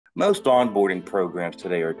Most onboarding programs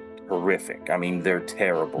today are horrific. I mean, they're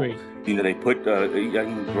terrible. Agree. They put a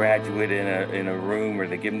young graduate in a room, or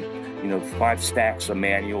they give them, 5 stacks of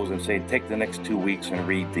manuals and say, take the next 2 weeks and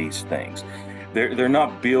read these things. They're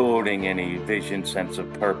not building any vision, sense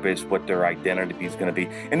of purpose, what their identity is going to be.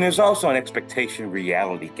 And there's also an expectation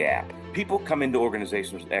reality gap. People come into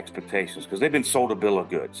organizations with expectations because they've been sold a bill of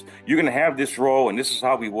goods. You're going to have this role, and this is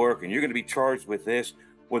how we work, and you're going to be charged with this.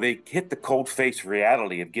 Well, they hit the cold face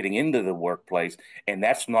reality of getting into the workplace, and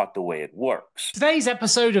that's not the way it works. Today's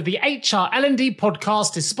episode of the HR L&D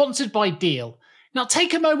podcast is sponsored by Deal. Now,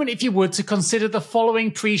 take a moment, if you would, to consider the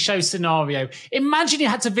following pre-show scenario. Imagine you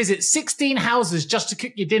had to visit 16 houses just to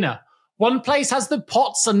cook your dinner. One place has the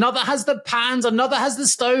pots, another has the pans, another has the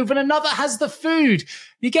stove, and another has the food.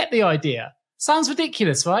 You get the idea. Sounds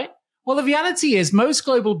ridiculous, right? Well, the reality is most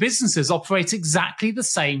global businesses operate exactly the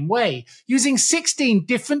same way, using 16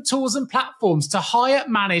 different tools and platforms to hire,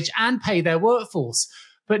 manage, and pay their workforce.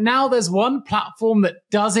 But now there's one platform that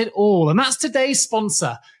does it all, and that's today's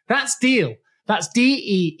sponsor. That's Deal. That's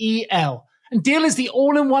DEEL. And Deal is the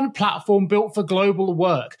all-in-one platform built for global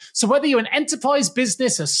work. So whether you're an enterprise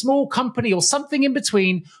business, a small company, or something in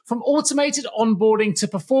between, from automated onboarding to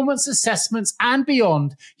performance assessments and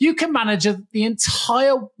beyond, you can manage the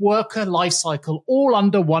entire worker lifecycle all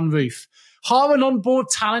under one roof. Hire and onboard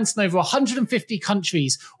talent in over 150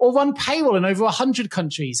 countries, or run payroll in over 100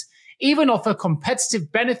 countries. Even offer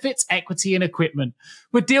competitive benefits, equity, and equipment.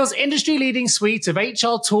 With Deal's industry-leading suite of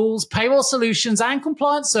HR tools, payroll solutions, and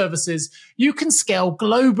compliance services, you can scale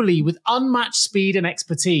globally with unmatched speed and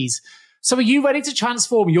expertise. So are you ready to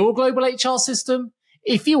transform your global HR system?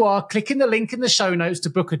 If you are, click in the link in the show notes to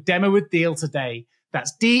book a demo with Deal today.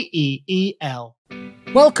 That's DEEL.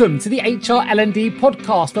 Welcome to the HR L&D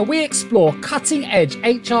podcast, where we explore cutting-edge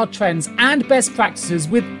HR trends and best practices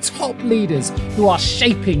with top leaders who are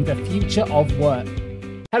shaping the future of work.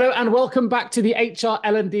 Hello and welcome back to the HR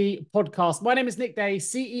L&D podcast. My name is Nick Day,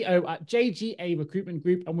 CEO at JGA Recruitment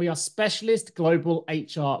Group, and we are specialist global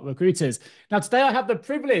HR recruiters. Now, today I have the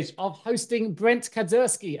privilege of hosting Brent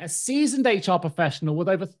Kedzierski, a seasoned HR professional with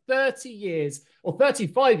over 30 years or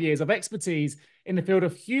 35 years of expertise in the field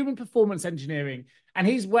of human performance engineering. And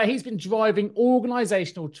he's been driving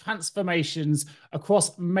organizational transformations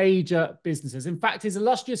across major businesses. In fact, his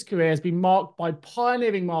illustrious career has been marked by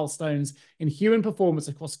pioneering milestones in human performance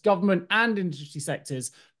across government and industry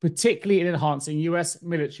sectors, particularly in enhancing US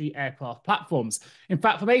military aircraft platforms. In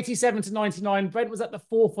fact, from 87 to 99, Brent was at the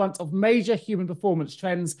forefront of major human performance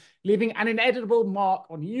trends, leaving an indelible mark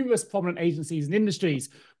on numerous prominent agencies and industries.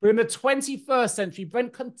 But in the 21st century,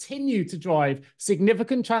 Brent continued to drive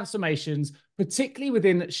significant transformations, particularly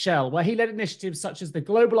within Shell, where he led initiatives such as the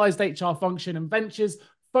Globalized HR function and ventures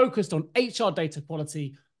focused on HR data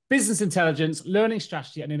quality, business intelligence, learning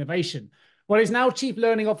strategy, and innovation. Well, he's now Chief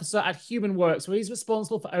Learning Officer at HumanWRKS, where he's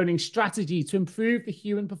responsible for owning strategy to improve the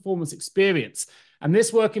human performance experience. And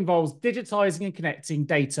this work involves digitizing and connecting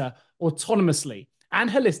data autonomously and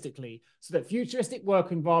holistically so that futuristic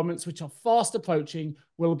work environments, which are fast approaching,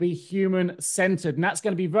 will be human-centered. And that's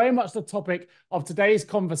going to be very much the topic of today's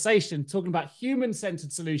conversation, talking about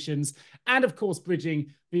human-centered solutions and, of course,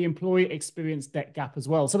 bridging the employee experience debt gap as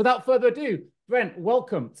well. So without further ado, Brent,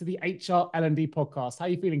 welcome to the HR L&D podcast. How are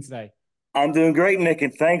you feeling today? I'm doing great, Nick,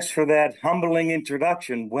 and thanks for that humbling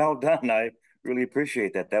introduction. Well done. I really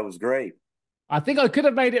appreciate that. That was great. I think I could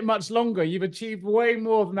have made it much longer. You've achieved way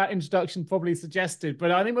more than that introduction probably suggested,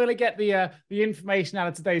 but I think we're going to get the information out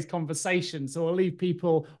of today's conversation, so I'll leave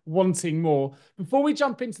people wanting more. Before we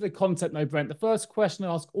jump into the content though, Brent, the first question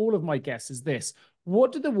I ask all of my guests is this: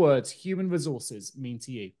 what do the words human resources mean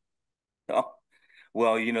to you? Oh,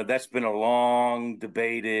 well, that's been a long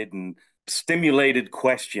debated and stimulated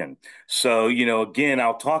question. So, again,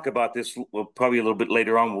 I'll talk about this probably a little bit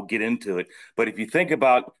later on. We'll get into it. But if you think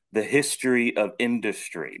about the history of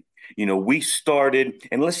industry, we started,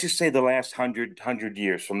 and let's just say the last 100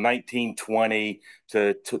 years, from 1920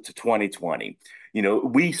 to 2020,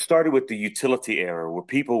 we started with the utility era where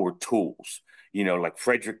people were tools. Like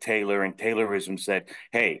Frederick Taylor and Taylorism said,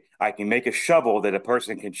 hey, I can make a shovel that a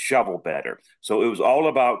person can shovel better. So it was all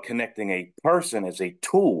about connecting a person as a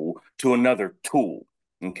tool to another tool.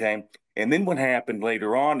 Okay. And then what happened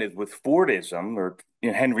later on is with Fordism, or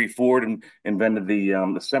Henry Ford invented the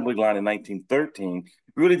assembly line in 1913.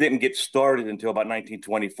 Really didn't get started until about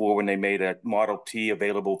 1924 when they made a Model T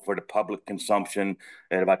available for the public consumption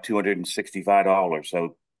at about $265.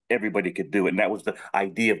 So everybody could do it. And that was the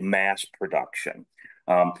idea of mass production.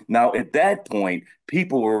 Now, at that point,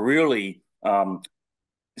 people were really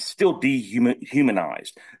still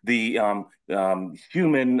dehumanized. The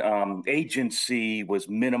human agency was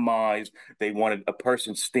minimized. They wanted a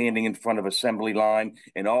person standing in front of assembly line,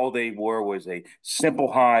 and all they were was a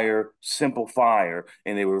simple hire, simple fire,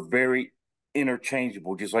 and they were very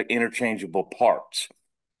interchangeable, just like interchangeable parts.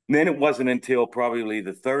 And then it wasn't until probably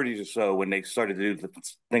the 30s or so when they started to do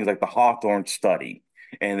things like the Hawthorne study,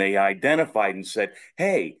 and they identified and said,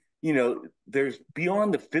 hey, there's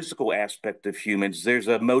beyond the physical aspect of humans, there's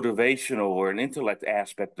a motivational or an intellect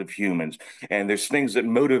aspect of humans, and there's things that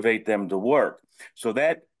motivate them to work. So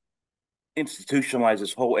that institutionalized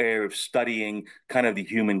this whole area of studying kind of the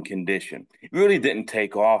human condition. It really didn't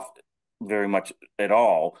take off very much at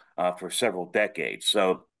all for several decades.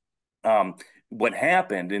 So um, what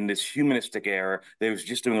happened in this humanistic era, they was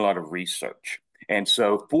just doing a lot of research. And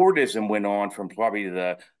so Fordism went on from probably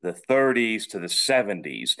the 30s to the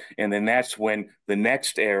 70s. And then that's when the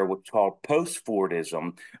next era, what's called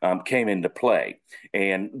post-Fordism, came into play.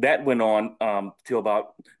 And that went on till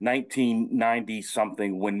about 1990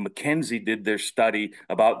 something when McKinsey did their study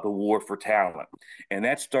about the war for talent. And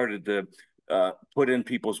that started to put in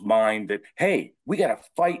people's mind that, hey, we got to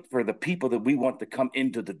fight for the people that we want to come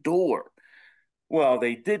into the door. Well,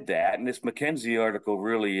 they did that, and this McKinsey article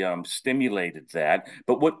really stimulated that.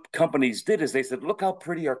 But what companies did is they said, "Look how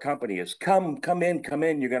pretty our company is. Come in, come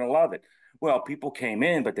in. You're going to love it." Well, people came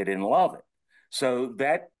in, but they didn't love it. So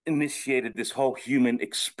that initiated this whole human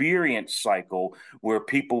experience cycle where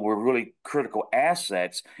people were really critical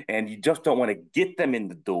assets, and you just don't want to get them in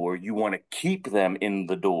the door. You want to keep them in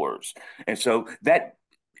the doors. And so that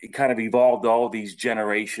kind of evolved all these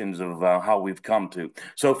generations of how we've come to.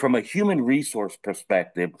 So, from a human resource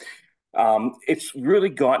perspective, it's really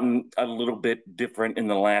gotten a little bit different in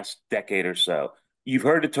the last decade or so. You've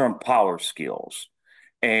heard the term power skills,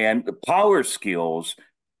 and the power skills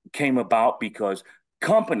came about because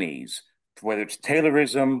companies, whether it's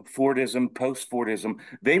Taylorism, Fordism, post Fordism,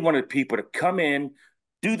 they wanted people to come in,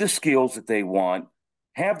 do the skills that they want,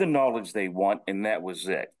 have the knowledge they want, and that was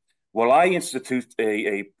it. Well, I institute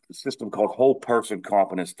a system called whole person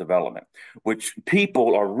competence development, which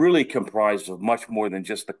people are really comprised of much more than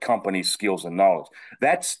just the company's skills and knowledge.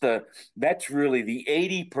 That's really the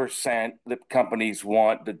 80% that companies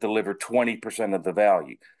want that deliver 20% of the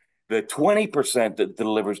value. The 20% that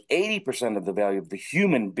delivers 80% of the value of the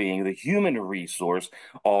human being, the human resource,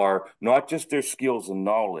 are not just their skills and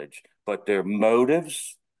knowledge, but their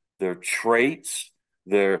motives, their traits,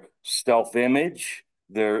 their self-image,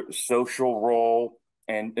 their social role,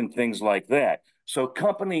 and things like that. So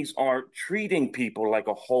companies aren't treating people like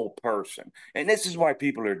a whole person. And this is why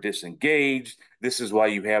people are disengaged. This is why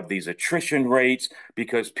you have these attrition rates,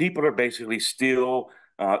 because people are basically still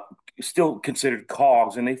considered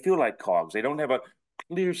cogs, and they feel like cogs. They don't have a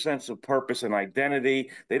clear sense of purpose and identity.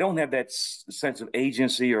 They don't have that sense of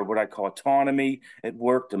agency or what I call autonomy at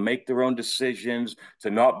work to make their own decisions, to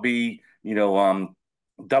not be,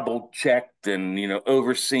 double checked and,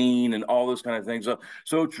 overseen and all those kind of things.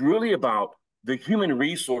 So it's really about the human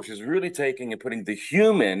resources really taking and putting the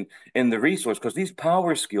human in the resource, because these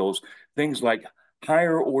power skills, things like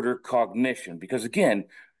higher order cognition, because again,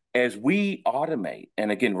 as we automate,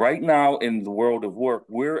 and again, right now in the world of work,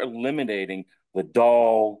 we're eliminating the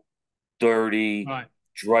dull, dirty, Right.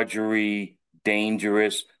 drudgery,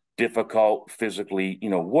 dangerous, difficult, physically,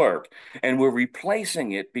 work. And we're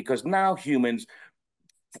replacing it because now humans,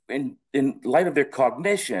 in light of their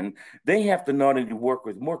cognition, they have to not only work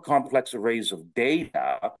with more complex arrays of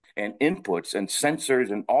data and inputs and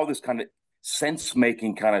sensors and all this kind of sense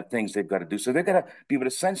making kind of things they've got to do. So they've got to be able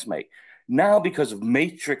to sense make. Now, because of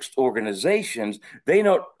matrixed organizations, they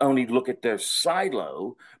not only look at their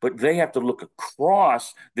silo, but they have to look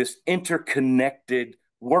across this interconnected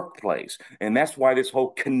workplace. And that's why this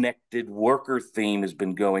whole connected worker theme has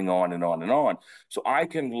been going on and on and on. So I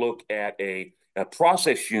can look at a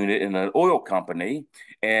process unit in an oil company,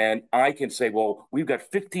 and I can say, well, we've got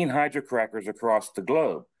 15 hydrocrackers across the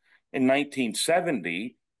globe. In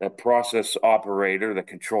 1970, the process operator, the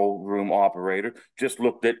control room operator, just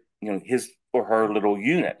looked at his or her little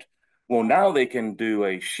unit. Well, now they can do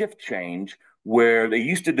a shift change where they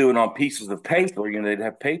used to do it on pieces of paper. They'd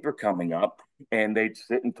have paper coming up, and they'd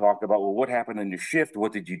sit and talk about, well, what happened in your shift?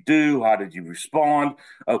 What did you do? How did you respond?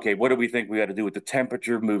 Okay, what do we think we got to do with the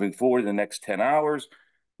temperature moving forward in the next 10 hours?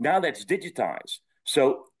 Now that's digitized,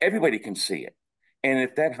 so everybody can see it. And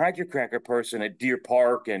if that hydrocracker person at Deer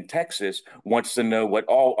Park in Texas wants to know what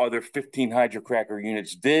all other 15 hydrocracker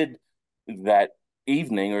units did that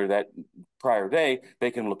evening or that prior day,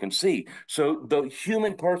 they can look and see. So the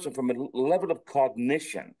human person, from a level of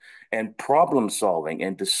cognition and problem solving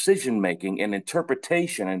and decision making and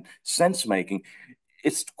interpretation and sense making,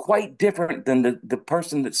 it's quite different than the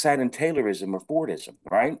person that sat in Taylorism or Fordism,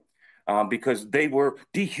 right? Because they were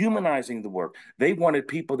dehumanizing the work. They wanted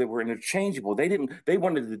people that were interchangeable. They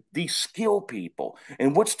wanted to de-skill people.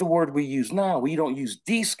 And what's the word we use now? We don't use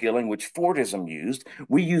de-skilling, which Fordism used.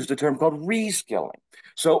 We use the term called re-skilling.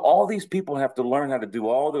 So all these people have to learn how to do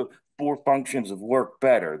all the four functions of work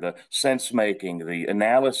better: the sense making, the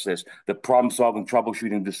analysis, the problem solving,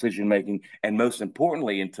 troubleshooting, decision making, and most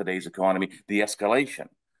importantly in today's economy, the escalation,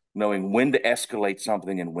 knowing when to escalate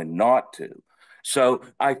something and when not to. So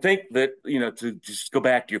I think that, to just go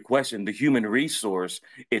back to your question, the human resource,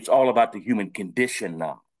 it's all about the human condition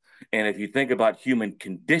now. And if you think about human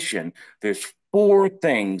condition, there's four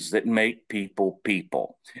things that make people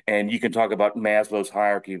people. And you can talk about Maslow's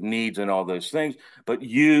hierarchy of needs and all those things, but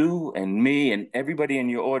you and me and everybody in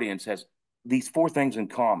your audience has these four things in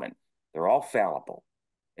common. They're all fallible.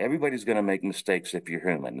 Everybody's going to make mistakes if you're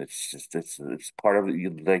human. It's part of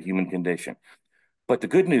the human condition. But the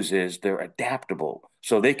good news is they're adaptable.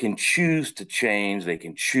 So they can choose to change, they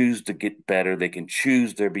can choose to get better, they can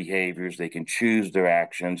choose their behaviors, they can choose their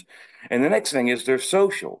actions. And the next thing is they're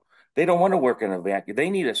social. They don't want to work in a vacuum. They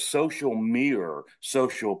need a social mirror,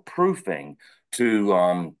 social proofing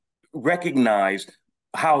to recognize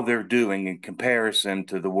how they're doing in comparison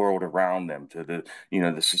to the world around them, to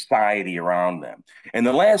the society around them. And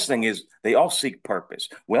the last thing is they all seek purpose.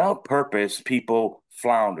 Without purpose, people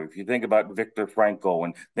flounder. If you think about Viktor Frankl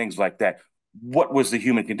and things like that, what was the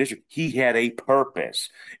human condition? He had a purpose,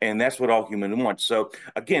 and that's what all humans want. So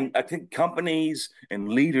again, I think companies and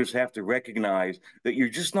leaders have to recognize that you're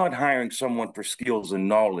just not hiring someone for skills and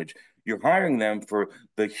knowledge. You're hiring them for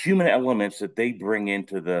the human elements that they bring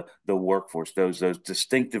into the workforce, those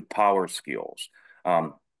distinctive power skills.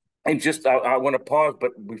 And just I want to pause,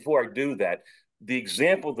 but before I do that, the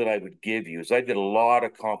example that I would give you is I did a lot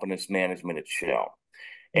of competence management at Shell.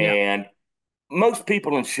 Yeah. And most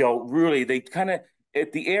people in Shell really, they kind of,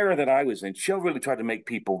 at the era that I was in, Shell really tried to make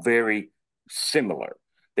people very similar.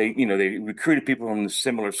 They recruited people from the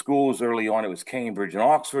similar schools early on. It was Cambridge and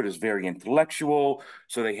Oxford. It's very intellectual.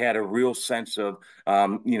 So they had a real sense of,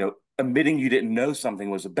 admitting you didn't know something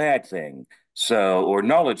was a bad thing. So, or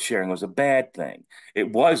knowledge sharing was a bad thing.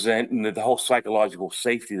 It wasn't the whole psychological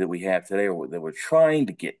safety that we have today, or that we're trying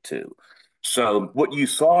to get to. So what you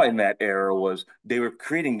saw in that era was they were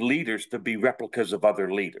creating leaders to be replicas of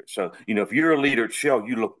other leaders. So, if you're a leader at Shell,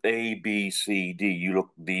 you look A, B, C, D, you look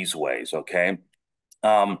these ways, okay?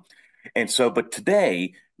 Um, but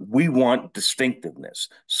today we want distinctiveness.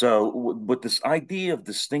 So what this idea of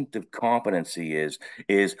distinctive competency is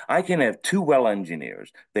I can have two well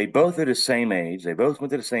engineers. They both are the same age. They both went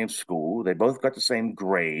to the same school. They both got the same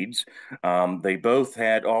grades. They both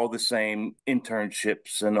had all the same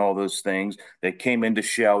internships and all those things. They came into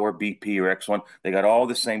Shell or BP or X1. They got all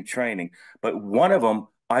the same training. But one of them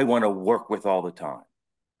I want to work with all the time.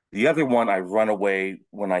 The other one I run away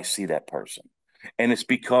when I see that person. And it's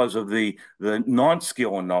because of the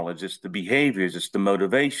non-skill and knowledge. It's the behaviors, it's the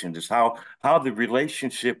motivations, it's how the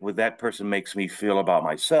relationship with that person makes me feel about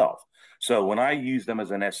myself. So when I use them as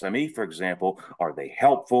an SME, for example, are they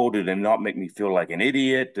helpful? Do they not make me feel like an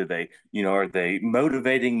idiot? Are they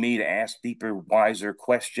motivating me to ask deeper, wiser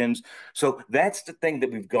questions? So that's the thing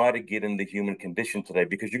that we've got to get in the human condition today,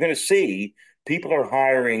 because you're going to see people are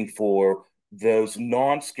hiring for those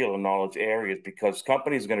non-skill and knowledge areas, because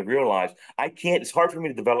companies are going to realize it's hard for me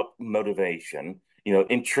to develop motivation,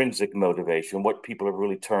 intrinsic motivation, what people are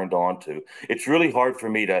really turned on to. It's really hard for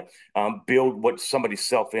me to build what somebody's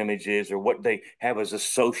self-image is or what they have as a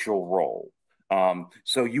social role.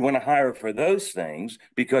 So you want to hire for those things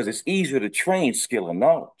because it's easier to train skill and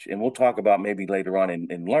knowledge. And we'll talk about maybe later on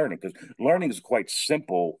in learning, because learning is a quite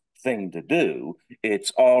simple thing to do.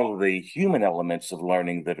 It's all the human elements of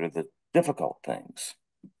learning that are the difficult things.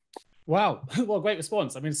 Wow. Well, great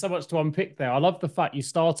response. I mean, so much to unpick there. I love the fact you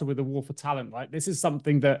started with the war for talent, right? This is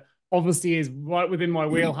something that obviously is right within my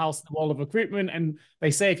wheelhouse, the role of recruitment. And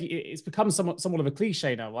they say it's become somewhat of a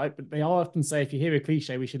cliche now, right? But they often say if you hear a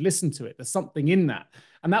cliche, we should listen to it. There's something in that.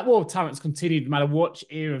 And that war of talent's continued no matter what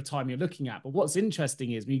era of time you're looking at. But what's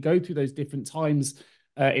interesting is when you go through those different times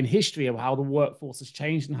in history of how the workforce has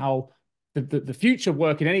changed and how the future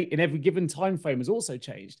work in every given time frame has also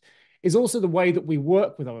changed, is also the way that we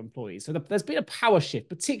work with our employees. So there's been a power shift,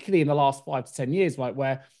 particularly in the last 5 to 10 years, right,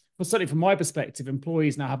 where, well, certainly from my perspective,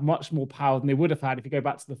 employees now have much more power than they would have had if you go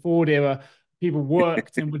back to the Ford era, people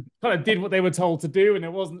worked and would kind of did what they were told to do, and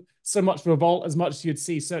there wasn't so much revolt as much as you'd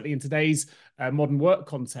see certainly in today's modern work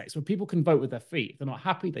context, where people can vote with their feet. If they're not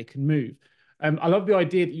happy, they can move. I love the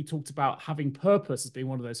idea that you talked about having purpose as being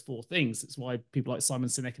one of those four things. It's why people like Simon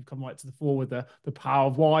Sinek have come right to the fore with the power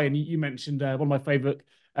of why. And you mentioned one of my favorite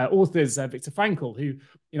authors, Viktor Frankl, who,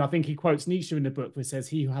 I think he quotes Nietzsche in the book, where he says,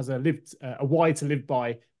 "He who has a why to live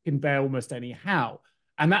by can bear almost any how."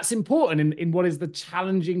 And that's important in what is the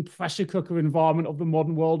challenging pressure cooker environment of the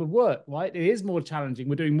modern world of work, right? It is more challenging.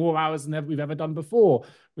 We're doing more hours than we've ever done before.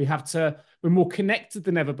 We're more connected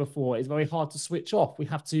than ever before. It's very hard to switch off. We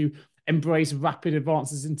have to embrace rapid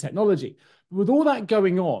advances in technology. But with all that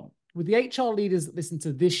going on, with the HR leaders that listen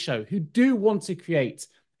to this show who do want to create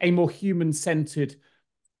a more human-centered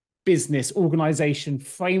business organization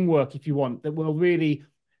framework, if you want, that will really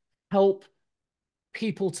help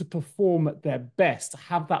people to perform at their best, to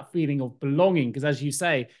have that feeling of belonging. Because as you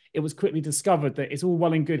say, it was quickly discovered that it's all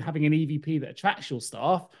well and good having an EVP that attracts your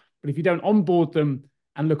staff, but if you don't onboard them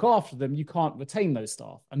and look after them, you can't retain those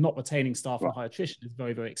staff. And not retaining staff and high attrition is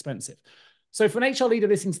very, very expensive. So for an HR leader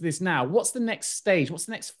listening to this now, what's the next stage? What's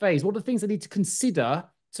the next phase? What are the things they need to consider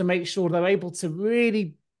to make sure they're able to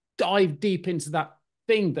really dive deep into that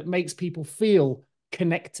thing that makes people feel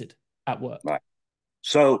connected at work? Right.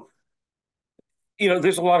 So,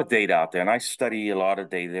 there's a lot of data out there, and I study a lot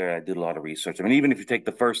of data there. I did a lot of research. I mean, even if you take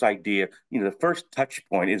the first idea, the first touch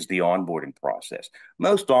point is the onboarding process.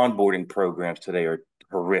 Most onboarding programs today are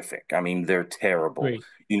horrific. I mean, they're terrible. Great.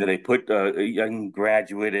 They put a young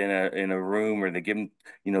graduate in a room, or they give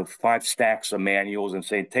them, 5 stacks of manuals and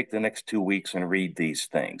say, take the next 2 weeks and read these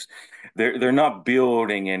things. They're not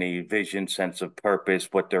building any vision, sense of purpose,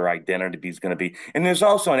 what their identity is going to be. And there's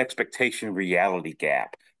also an expectation reality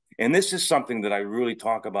gap. And this is something that I really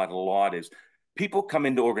talk about a lot is people come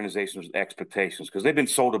into organizations with expectations because they've been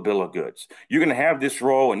sold a bill of goods. You're going to have this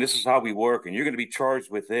role and this is how we work and you're going to be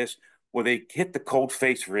charged with this. Well, they hit the cold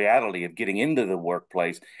face reality of getting into the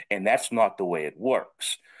workplace, and that's not the way it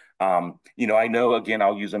works. I know, again,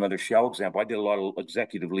 I'll use another Shell example. I did a lot of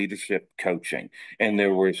executive leadership coaching, and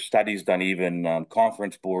there were studies done, even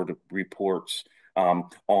conference board reports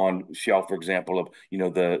on Shell, for example, of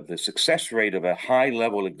the success rate of a high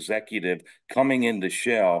level executive coming into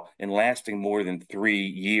Shell and lasting more than 3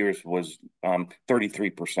 years was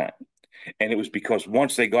 33%. And it was because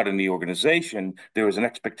once they got in the organization, there was an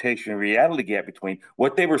expectation and reality gap between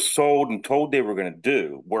what they were sold and told they were going to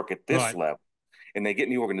do, work at this Right. level, and they get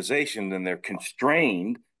in the organization and they're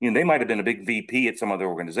constrained. They might have been a big VP at some other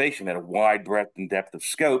organization at a wide breadth and depth of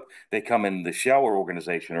scope. They come in the Shell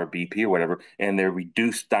organization or BP or whatever, and they're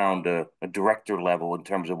reduced down to a director level in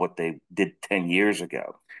terms of what they did 10 years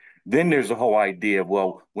ago. Then there's the whole idea of,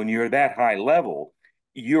 well, when you're that high level,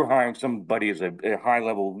 you're hiring somebody as a high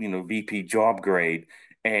level, VP job grade,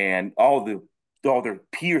 and all their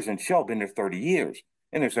peers in Shell been there 30 years.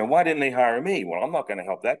 And they're saying, why didn't they hire me? Well, I'm not going to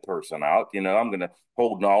help that person out. I'm going to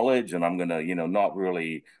hold knowledge and I'm going to, not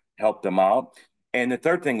really help them out. And the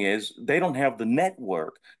third thing is they don't have the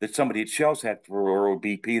network that somebody at Shell's had for or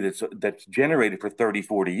BP that's generated for 30,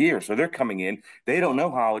 40 years. So they're coming in, they don't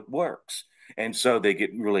know how it works. And so they get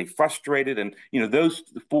really frustrated. And, those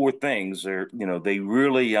four things are, they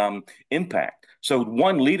really impact. So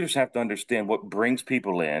one, leaders have to understand what brings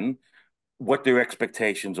people in, what their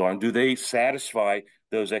expectations are, and do they satisfy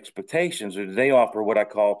those expectations, or do they offer what I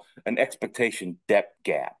call an expectation depth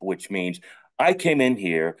gap, which means I came in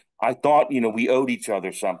here, I thought, we owed each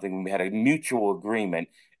other something, we had a mutual agreement,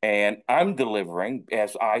 and I'm delivering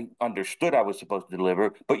as I understood I was supposed to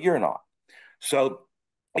deliver, but you're not. So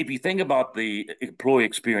if you think about the employee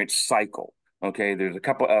experience cycle, okay, there's a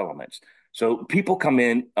couple elements. So people come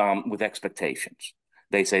in with expectations.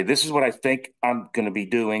 They say, this is what I think I'm going to be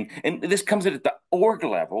doing. And this comes in at the org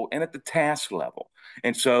level and at the task level.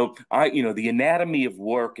 And so the anatomy of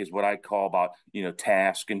work is what I call about,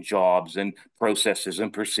 task and jobs and processes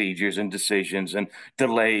and procedures and decisions and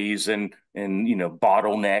delays and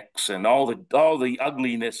bottlenecks and all the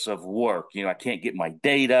ugliness of work. I can't get my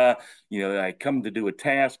data. I come to do a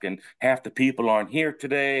task and half the people aren't here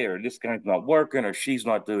today, or this guy's not working, or she's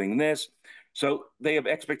not doing this. So they have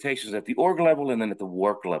expectations at the org level and then at the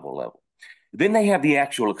work level. Then they have the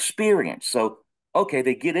actual experience. So, okay,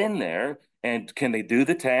 they get in there and can they do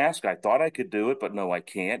the task? I thought I could do it, but no, I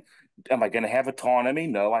can't. Am I going to have autonomy?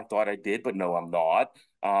 No, I thought I did, but no, I'm not.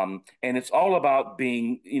 And it's all about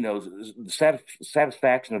being,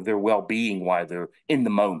 satisfaction of their well-being while they're in the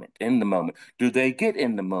moment. Do they get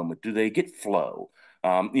in the moment? Do they get flow?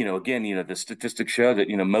 Again, the statistics show that,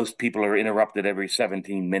 most people are interrupted every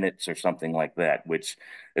 17 minutes or something like that, which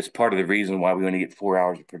is part of the reason why we only get 4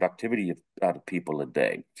 hours of productivity out of people a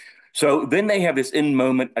day. So then they have this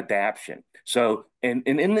in-moment adaptation. So, and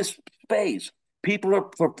in this space, people are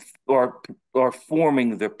are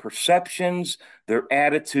forming their perceptions, their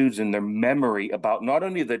attitudes, and their memory about not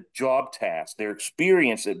only the job task, their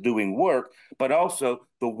experience at doing work, but also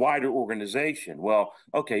the wider organization. Well,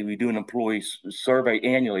 okay, we do an employee survey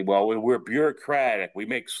annually. Well, we're bureaucratic. We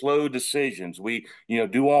make slow decisions. We,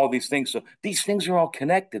 do all these things. So these things are all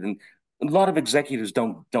connected, and a lot of executives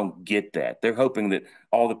don't get that. They're hoping that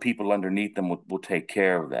all the people underneath them will take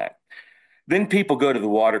care of that. Then people go to the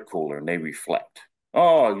water cooler and they reflect.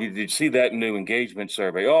 Oh, you see that new engagement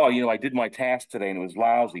survey? Oh, I did my task today and it was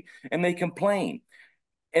lousy. And they complain.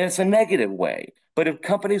 And it's a negative way. But if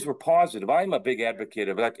companies were positive, I'm a big advocate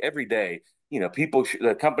of, like, every day,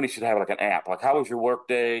 the company should have like an app, like, how was your work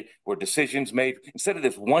day? Were decisions made? Instead of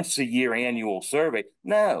this once a year annual survey,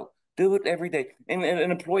 no, do it every day. And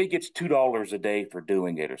an employee gets $2 a day for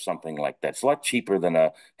doing it or something like that. It's a lot cheaper than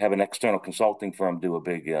have an external consulting firm do a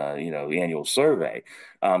big, annual survey.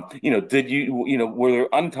 Were there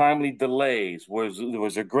untimely delays?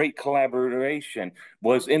 Was there great collaboration?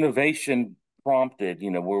 Was innovation prompted,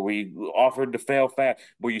 where we offered to fail fast,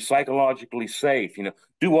 were you psychologically safe,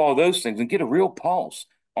 do all those things and get a real pulse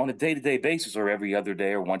on a day-to-day basis, or every other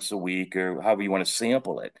day, or once a week, or however you want to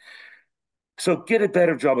sample it. So get a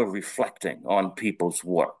better job of reflecting on people's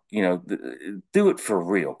work, do it for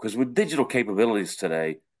real. Because with digital capabilities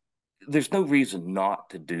today, there's no reason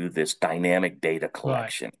not to do this dynamic data Right.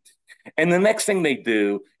 collection. And the next thing they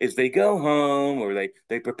do is they go home, or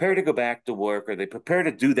they prepare to go back to work, or they prepare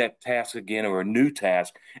to do that task again, or a new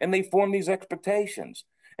task, and they form these expectations.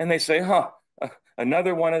 And they say,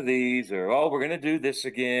 another one of these, or, oh, we're going to do this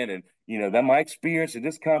again. And, that my experience in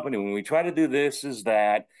this company, when we try to do this, is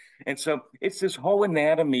that. And so it's this whole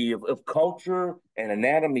anatomy of culture and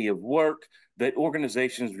anatomy of work that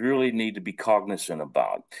organizations really need to be cognizant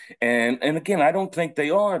about. And again, I don't think they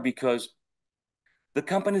are, because the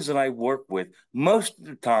companies that I work with, most of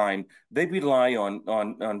the time, they rely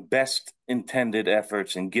on best intended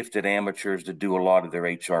efforts and gifted amateurs to do a lot of their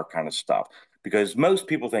HR kind of stuff. Because most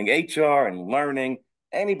people think HR and learning,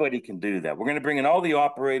 anybody can do that. We're going to bring in all the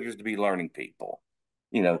operators to be learning people,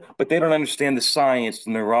 but they don't understand the science,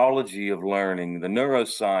 the neurology of learning, the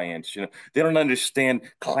neuroscience. They don't understand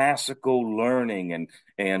classical learning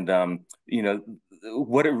and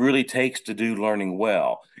what it really takes to do learning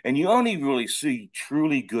well. And you only really see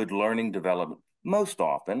truly good learning development most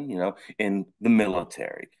often, in the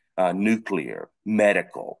military, nuclear,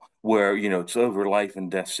 medical, where, it's over life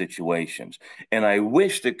and death situations. And I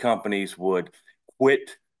wish that companies would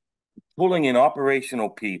quit pulling in operational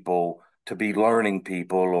people to be learning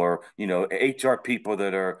people, or, HR people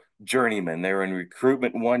that are journeymen. They're in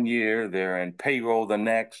recruitment one year, they're in payroll the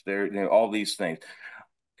next, they're, all these things.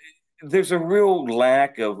 There's a real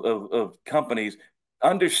lack of companies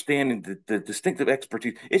understanding the distinctive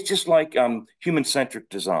expertise. It's just like human-centric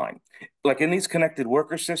design. Like in these connected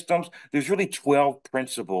worker systems, there's really 12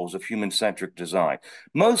 principles of human-centric design.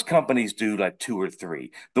 Most companies do like two or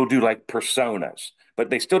three. They'll do like personas, but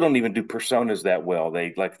they still don't even do personas that well.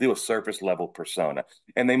 They like do a surface level persona,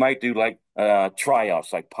 and they might do like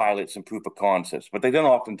tryouts, like pilots and proof of concepts, but they don't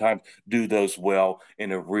oftentimes do those well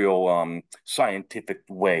in a real scientific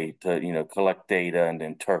way to, collect data and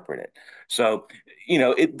interpret it. So,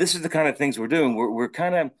 this is the kind of things we're doing. We're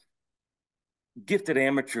kind of gifted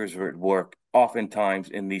amateurs are at work oftentimes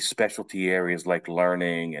in these specialty areas like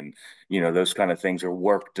learning and, those kind of things, or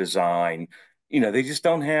work design. They just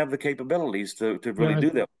don't have the capabilities to really Yeah. do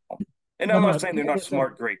that well. And I'm I'm not a, saying they're not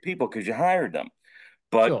smart, great people, because you hired them.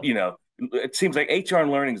 But, sure. it seems like HR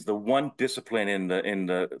and learning is the one discipline in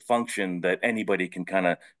the function that anybody can kind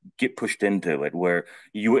of get pushed into it, where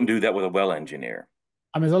you wouldn't do that with a well engineer.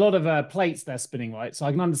 I mean, there's a lot of plates they're spinning, right? So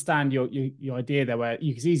I can understand your idea there, where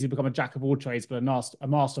you can easily become a jack of all trades, but a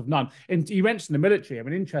master of none. And you mentioned the military. I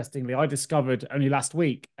mean, interestingly, I discovered only last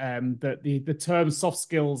week that the term soft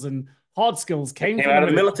skills and hard skills It came came from the out of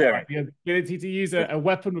the military, military. right? The ability to use Yeah, a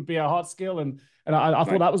weapon would be a hard skill, and I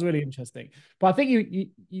thought right. that was really interesting. But I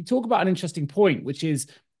think you talk about an interesting point, which is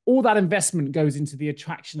all that investment goes into the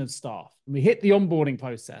attraction of staff. And we hit the onboarding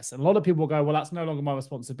process, and a lot of people go, well, that's no longer my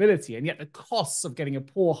responsibility. And yet the costs of getting a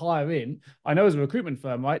poor hire in, I know as a recruitment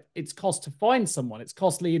firm, right? It's cost to find someone. It's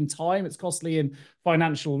costly in time. It's costly in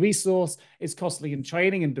financial resource. It's costly in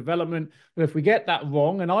training and development. But if we get that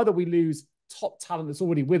wrong, and either we lose top talent that's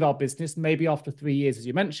already with our business, maybe after 3 years, as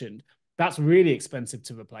you mentioned, that's really expensive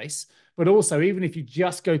to replace. But also, even if you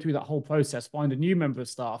just go through that whole process, find a new member of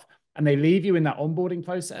staff, and they leave you in that onboarding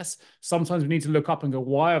process, sometimes we need to look up and go,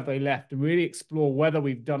 why have they left? And really explore whether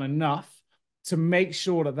we've done enough to make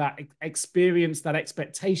sure that that experience, that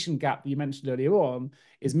expectation gap that you mentioned earlier on,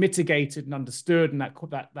 is mitigated and understood, and that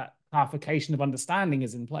clarification of understanding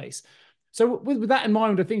is in place. So with that in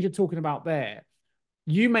mind, the things you're talking about there,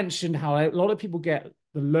 you mentioned how a lot of people get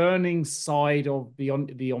the learning side of the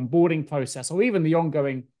onboarding process, or even the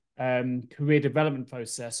ongoing career development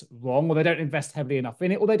process, wrong, or they don't invest heavily enough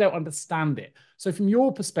in it, or they don't understand it. So from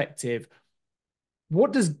your perspective,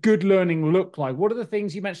 what does good learning look like? What are the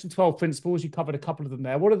things you mentioned? 12 principles, you covered a couple of them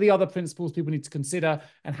there. What are the other principles people need to consider,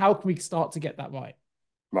 and how can we start to get that right?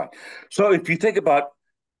 Right. So if you think about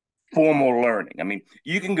formal learning, I mean,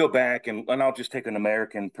 you can go back and I'll just take an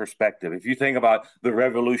American perspective. If you think about the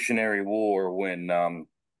Revolutionary War, when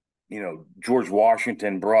George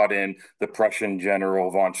Washington brought in the Prussian general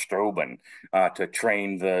von Steuben to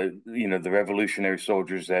train the revolutionary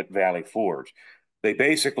soldiers at Valley Forge. They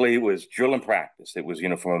basically, it was drill and practice. It was,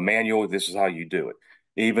 from a manual, this is how you do it.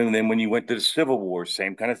 Even then, when you went to the Civil War,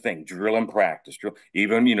 same kind of thing, drill and practice.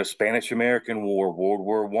 Even, Spanish-American War, World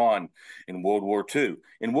War I, and World War II.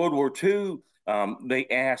 In World War II, they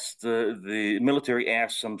asked the military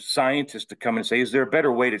asked some scientists to come and say, is there a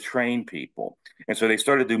better way to train people? And so they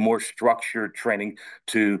started to do more structured training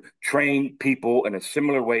to train people in a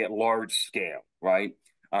similar way at large scale, right?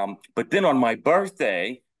 But then on my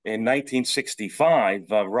birthday in 1965,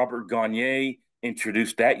 Robert Gagne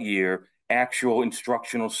introduced that year actual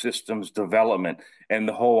instructional systems development, and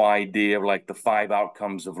the whole idea of like the 5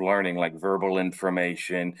 outcomes of learning, like verbal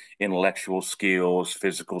information, intellectual skills,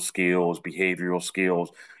 physical skills, behavioral skills,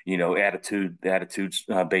 attitudes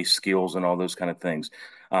based skills, and all those kind of things.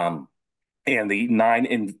 And the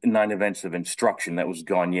nine events of instruction, that was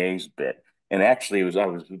Gagne's bit. And actually, I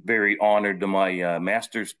was very honored that my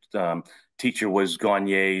master's teacher was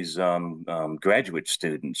Gagne's graduate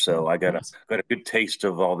student. So I Nice. got a good taste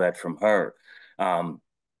of all that from her. Um,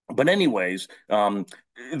 but anyways,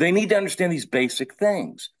 they need to understand these basic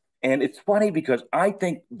things. And it's funny because I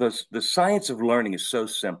think the science of learning is so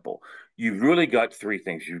simple. You've really got three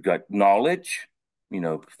things. You've got knowledge,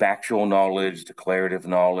 factual knowledge, declarative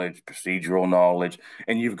knowledge, procedural knowledge,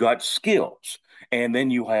 and you've got skills. And then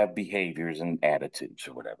you have behaviors and attitudes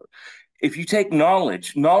or whatever. If you take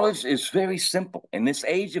knowledge, knowledge is very simple. In this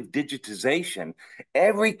age of digitization,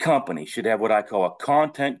 every company should have what I call a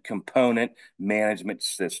content component management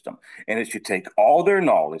system. And it should take all their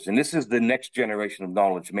knowledge, and this is the next generation of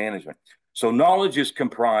knowledge management. So, knowledge is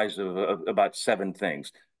comprised of about 7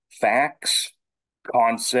 things: facts,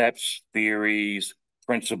 concepts, theories,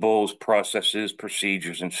 principles, processes,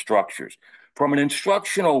 procedures, and structures. From an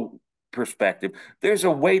instructional perspective, there's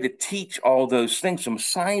a way to teach all those things from a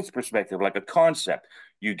science perspective, like a concept.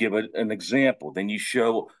 You give an example, then you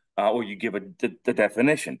show, or you give the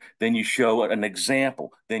definition, then you show an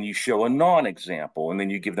example, then you show a non-example, and then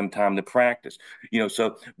you give them time to practice.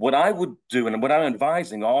 So what I would do, and what I'm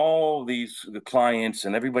advising all the clients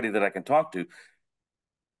and everybody that I can talk to,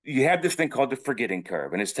 you have this thing called the forgetting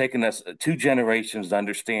curve, and it's taken us 2 generations to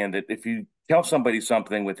understand that if you tell somebody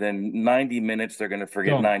something within 90 minutes, they're going to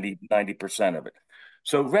forget Gone. 90% of it.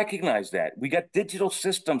 So recognize that. We got digital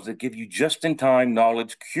systems that give you just-in-time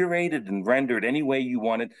knowledge, curated and rendered any way you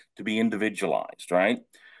want it to be individualized, right?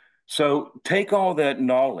 So take all that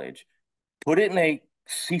knowledge, put it in a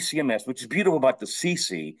CCMS, which is beautiful about the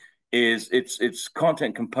CC is its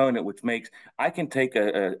content component, which makes I can take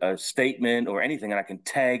a statement or anything and I can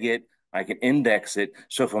tag it, I can index it.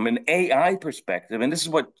 So from an AI perspective, and this is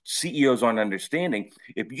what CEOs aren't understanding,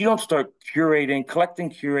 if you don't start collecting,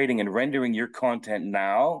 curating, and rendering your content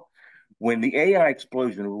now, when the AI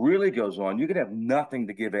explosion really goes on, you're going to have nothing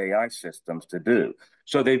to give AI systems to do.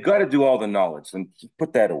 So they've got to do all the knowledge and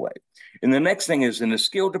put that away. And the next thing is in the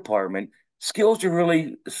skill department, skills are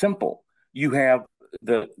really simple. You have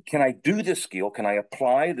can I do this skill? Can I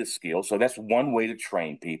apply the skill? So that's one way to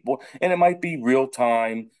train people. And it might be real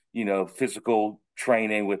time, physical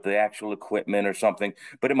training with the actual equipment or something,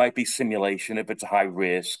 but it might be simulation if it's high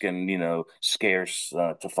risk and, scarce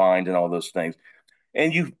to find and all those things.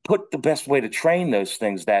 And you put the best way to train those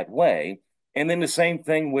things that way. And then the same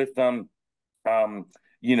thing with um,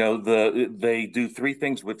 they do 3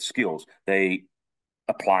 things with skills. They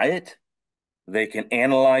apply it, they can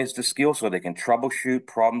analyze the skill so they can troubleshoot,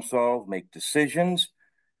 problem solve, make decisions,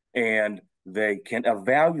 and they can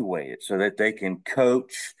evaluate it so that they can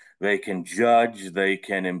coach, they can judge, they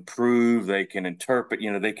can improve, they can interpret,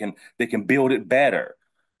 they can build it better.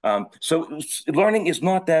 So learning is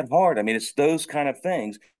not that hard. I mean, it's those kind of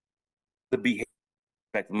things. the behavior.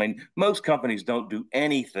 I mean, most companies don't do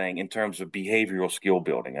anything in terms of behavioral skill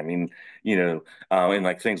building. I mean, and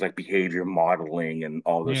like things like behavior modeling and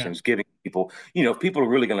all those Yeah. things, giving people, if people are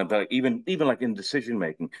really going to be even like in decision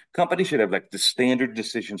making, companies should have like the standard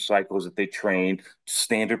decision cycles that they train,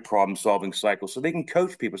 standard problem solving cycles, so they can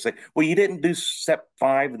coach people. Say, well, you didn't do step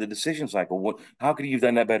 5 of the decision cycle. How could you have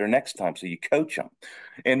done that better next time? So you coach them,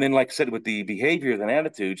 and then, like I said, with the behaviors and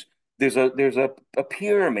attitudes, there's a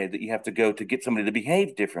pyramid that you have to go to get somebody to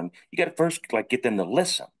behave different. You got to first like get them to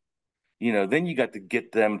listen, then you got to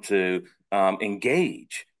get them to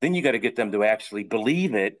engage. Then you got to get them to actually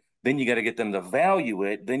believe it. Then you got to get them to value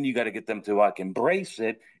it. Then you got to get them to like embrace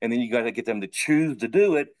it. And then you got to get them to choose to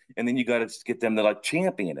do it. And then you got to get them to like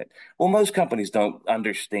champion it. Well, most companies don't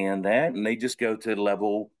understand that, and they just go to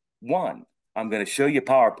level 1. I'm going to show you a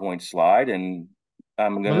PowerPoint slide, and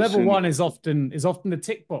I'm going Well, to level assume you. one is often the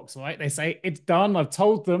tick box, right? They say it's done. I've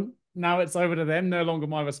told them. Now it's over to them. No longer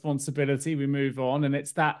my responsibility. We move on, and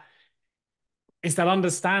it's that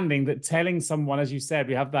understanding that telling someone, as you said,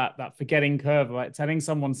 we have that forgetting curve, right? Telling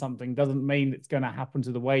someone something doesn't mean it's going to happen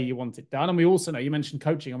to the way you want it done. And we also know, you mentioned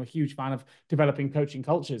coaching. I'm a huge fan of developing coaching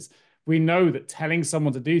cultures. We know that telling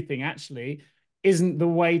someone to do thing actually isn't the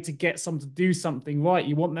way to get someone to do something right.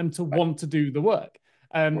 You want them to Right, want to do the work.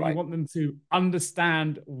 You right, want them to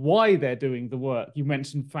understand why they're doing the work. You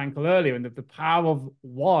mentioned Frankel earlier, and the power of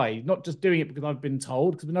why, not just doing it because I've been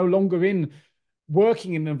told, because we're no longer in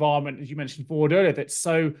working in an environment, as you mentioned forward earlier, that's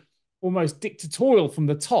so almost dictatorial from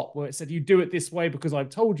the top, where it said you do it this way because I've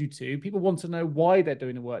told you to. People want to know why they're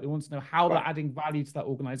doing the work. They want to know how they're right. adding value to that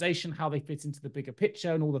organization, how they fit into the bigger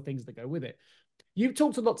picture, and all the things that go with it. You've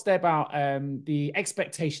talked a lot today about the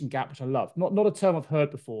expectation gap, which I love. Not a term I've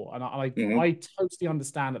heard before, and Hmm. I totally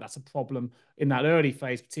understand that that's a problem in that early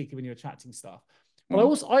phase, particularly when you're attracting staff. But I Hmm.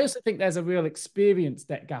 also I also think there's a real experience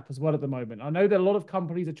debt gap as well at the moment. I know that a lot of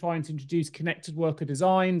companies are trying to introduce connected worker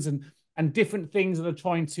designs and different things that are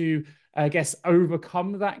trying to, I guess,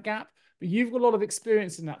 overcome that gap. But you've got a lot of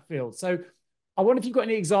experience in that field, so I wonder if you've got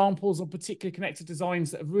any examples of particular connected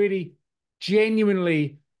designs that have really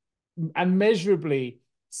genuinely and measurably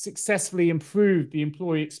successfully improved the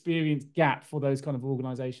employee experience gap for those kind of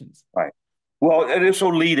organizations. Right. Well, this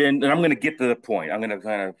will lead in, and I'm going to get to the point. I'm going to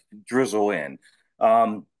kind of drizzle in.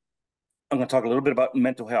 I'm going to talk a little bit about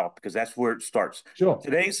mental health because that's where it starts. Sure.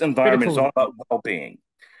 Today's environment is Critical. all about well-being.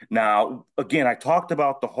 Now, again, I talked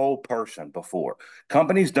about the whole person before.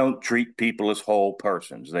 Companies don't treat people as whole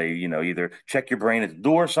persons. They, either check your brain at the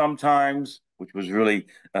door sometimes, which was really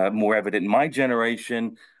more evident in my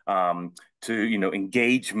generation, to,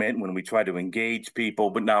 engagement when we try to engage people,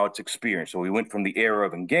 but now it's experience. So we went from the era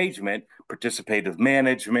of engagement, participative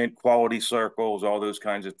management, quality circles, all those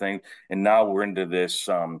kinds of things, and now we're into this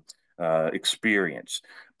experience.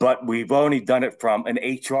 But we've only done it from an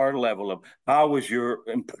HR level of how was your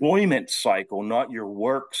employment cycle, not your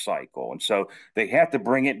work cycle. And so they have to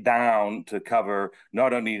bring it down to cover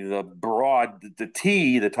not only the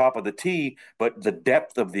top of the T, but the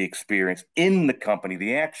depth of the experience in the company,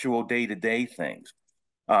 the actual day-to-day things.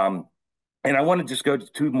 Um, and I want to just go to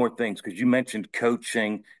two more things because you mentioned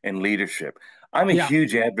coaching and leadership. I'm a Yeah.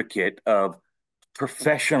 huge advocate of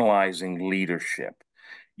professionalizing leadership.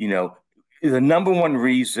 You know, the number one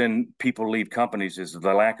reason people leave companies is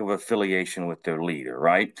the lack of affiliation with their leader,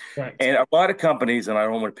 right? Correct. And a lot of companies, and I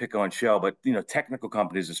don't want to pick on Shell, but technical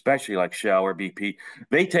companies, especially like Shell or BP,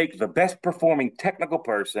 they take the best performing technical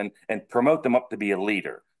person and promote them up to be a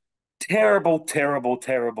leader. Terrible, terrible,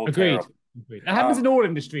 terrible, Agreed. terrible. Agreed. That happens Um, in all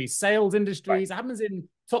industries, sales right. industries. It happens in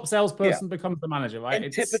top Yeah. salesperson becomes the manager, right? And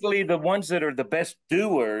It's typically, the ones that are the best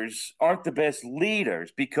doers aren't the best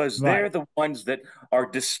leaders because right. they're the ones that are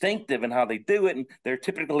distinctive in how they do it. And they're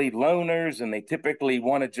typically loners and they typically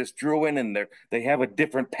want to just drill in and they have a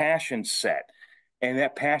different passion set. And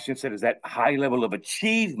that passion set is that high level of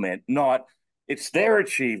achievement, not it's their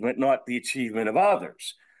achievement, not the achievement of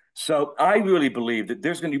others. So I really believe that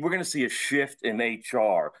we're going to see a shift in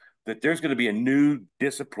HR, that there's going to be a new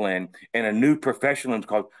discipline and a new profession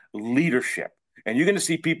called leadership. And you're going to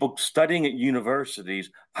see people studying at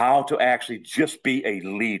universities how to actually just be a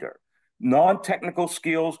leader. Non-technical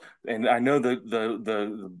skills, and I know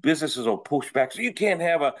the businesses will push back. So you can't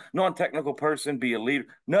have a non-technical person be a leader.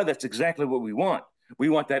 No, that's exactly what we want. We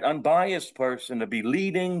want that unbiased person to be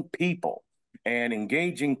leading people and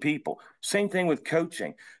engaging people. Same thing with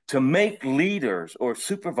coaching. To make leaders or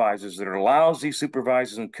supervisors that are lousy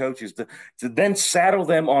supervisors and coaches, to then saddle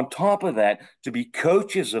them on top of that to be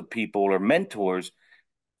coaches of people or mentors,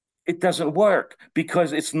 it doesn't work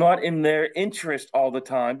because it's not in their interest all the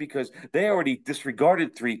time because they already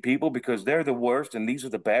disregarded three people because they're the worst and these are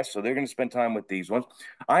the best. So they're going to spend time with these ones.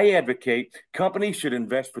 I advocate companies should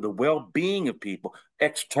invest for the well-being of people,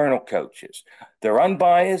 external coaches. They're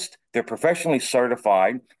unbiased, they're professionally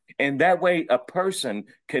certified, and that way a person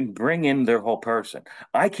can bring in their whole person.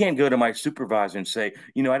 I can't go to my supervisor and say,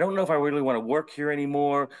 I don't know if I really want to work here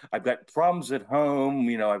anymore. I've got problems at home.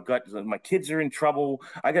 I've got my kids are in trouble.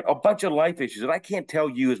 I got a bunch of life issues that I can't tell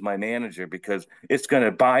you as my manager because it's going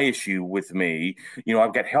to bias you with me.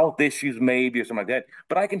 I've got health issues maybe or something like that,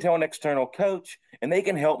 but I can tell an external coach and they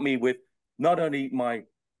can help me with not only my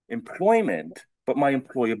employment, but my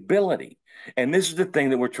employability. And this is the thing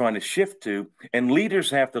that we're trying to shift to. And leaders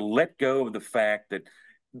have to let go of the fact that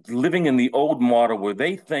living in the old model where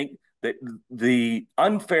they think that the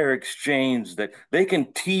unfair exchange that they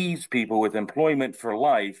can tease people with employment for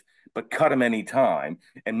life, but cut them any time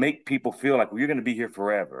and make people feel like, well, you're going to be here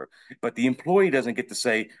forever. But the employee doesn't get to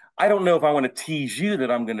say, I don't know if I want to tease you that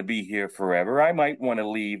I'm going to be here forever. I might want to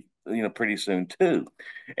leave, pretty soon too.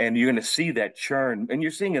 And you're going to see that churn, and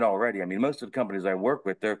you're seeing it already. I mean, most of the companies I work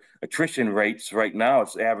with, their attrition rates right now,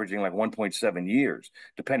 it's averaging like 1.7 years,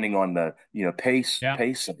 depending on the, pay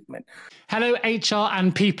segment. Hello, HR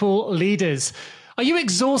and people leaders. Are you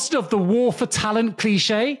exhausted of the war for talent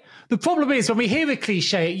cliche? The problem is when we hear a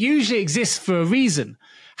cliche, it usually exists for a reason.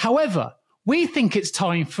 However, we think it's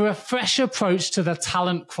time for a fresh approach to the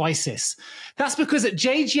talent crisis. That's because at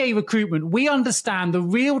JGA Recruitment, we understand the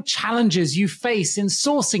real challenges you face in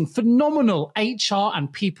sourcing phenomenal HR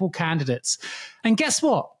and people candidates. And guess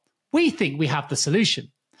what? We think we have the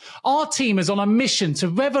solution. Our team is on a mission to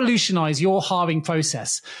revolutionize your hiring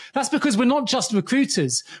process. That's because we're not just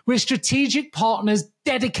recruiters. We're strategic partners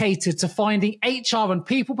dedicated to finding HR and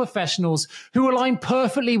people professionals who align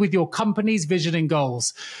perfectly with your company's vision and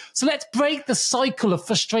goals. So let's break the cycle of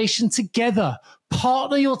frustration together.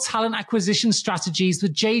 Partner your talent acquisition strategies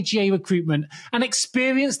with JGA Recruitment and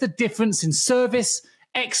experience the difference in service,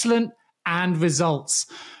 excellence, and results.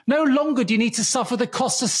 No longer do you need to suffer the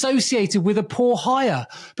costs associated with a poor hire,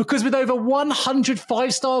 because with over 100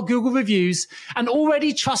 five-star Google reviews and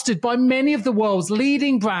already trusted by many of the world's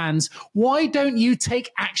leading brands, why don't you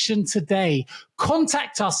take action today?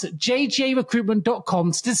 Contact us at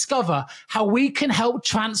jgarecruitment.com to discover how we can help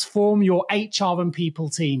transform your HR and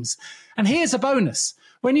people teams. And here's a bonus.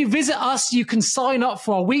 When you visit us, you can sign up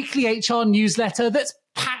for our weekly HR newsletter that's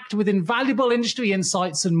packed with invaluable industry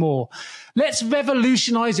insights and more. Let's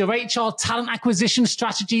revolutionize your HR talent acquisition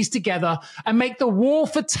strategies together and make the war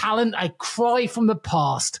for talent a cry from the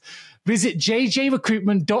past. Visit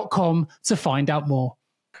jjrecruitment.com to find out more.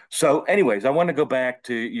 So, anyways, I want to go back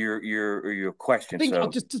to your question. I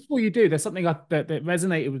think just before you do, there's something that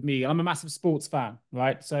resonated with me. I'm a massive sports fan,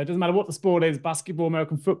 right? So it doesn't matter what the sport is, basketball,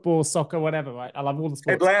 American football, soccer, whatever, right? I love all the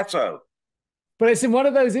sports. Ted Lasso. But it's in one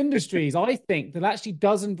of those industries, I think, that actually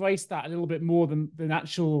does embrace that a little bit more than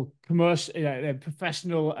actual commercial,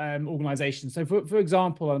 professional organizations. So, for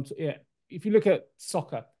example, if you look at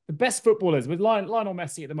soccer, the best footballers, with Lionel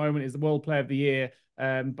Messi at the moment, is the World Player of the Year,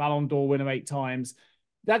 Ballon d'Or winner 8 times.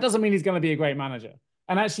 That doesn't mean he's going to be a great manager.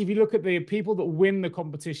 And actually, if you look at the people that win the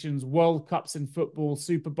competitions, World Cups in football,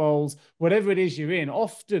 Super Bowls, whatever it is you're in,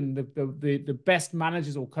 often the best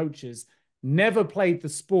managers or coaches never played the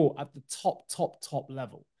sport at the top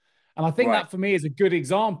level. And I think that for me is a good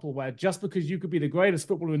example where just because you could be the greatest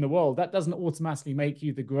footballer in the world, that doesn't automatically make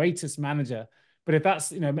you the greatest manager. But if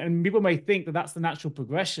that's, and people may think that that's the natural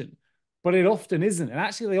progression, but it often isn't. And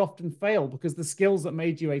actually they often fail because the skills that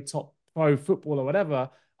made you a top pro footballer or whatever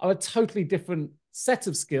are a totally different set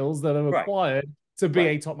of skills that are required to be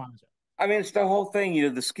a top manager. I mean, it's the whole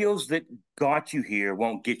thing, the skills that got you here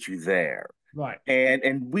won't get you there. Right.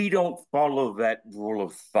 And we don't follow that rule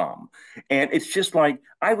of thumb. And it's just like,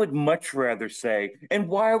 I would much rather say, and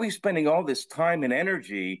why are we spending all this time and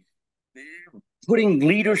energy putting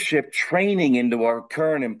leadership training into our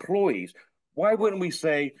current employees? Why wouldn't we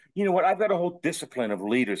say, you know what, I've got a whole discipline of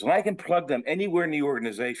leaders and I can plug them anywhere in the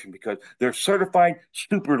organization because they're certified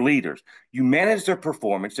super leaders. You manage their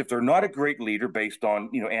performance. If they're not a great leader based on,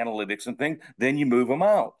 analytics and things, then you move them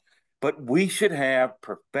out. But we should have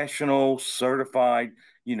professional, certified,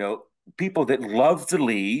 people that love to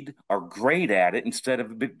lead, are great at it instead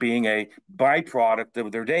of it being a byproduct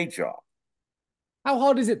of their day job. How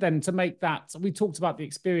hard is it then to make that? We talked about the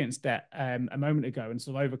experience debt a moment ago and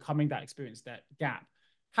sort of overcoming that experience debt gap.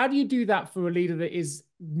 How do you do that for a leader that is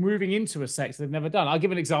moving into a sector they've never done? I'll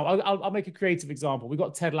give an example. I'll make a creative example. We've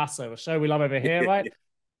got Ted Lasso, a show we love over here, right?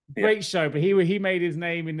 Yeah. Great show, but he made his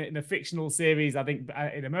name in a fictional series, I think,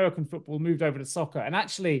 in American football, moved over to soccer. And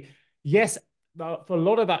actually, yes, for a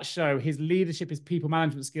lot of that show, his leadership, his people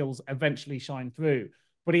management skills eventually shine through.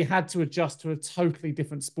 But he had to adjust to a totally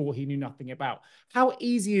different sport he knew nothing about. How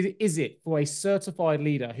easy is it for a certified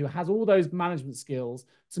leader who has all those management skills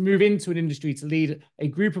to move into an industry to lead a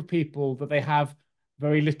group of people that they have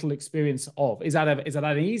very little experience of? Is that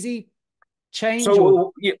an easy change or?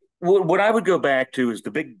 So yeah, what I would go back to is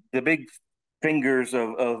the big fingers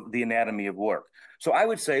of the anatomy of work. So I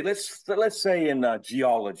would say let's say in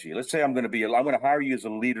geology, let's say I'm going to hire you as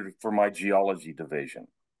a leader for my geology division.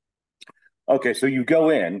 Okay, so you go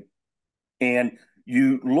in and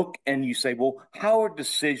you look and you say, well, how are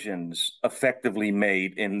decisions effectively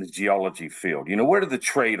made in the geology field? What are the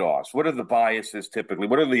trade-offs? What are the biases typically?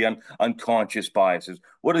 What are the unconscious biases?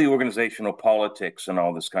 What are the organizational politics and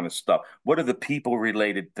all this kind of stuff? What are the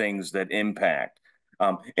people-related things that impact?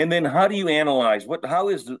 And then how do you analyze how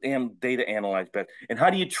is the data analyzed best? And how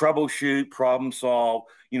do you troubleshoot, problem solve?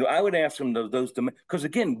 I would ask them those because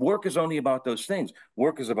again, work is only about those things.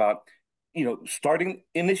 Work is about starting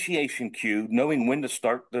initiation queue, knowing when to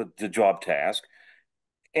start the job task,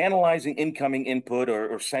 analyzing incoming input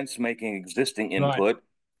or sense making existing Right. input,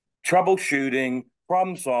 troubleshooting,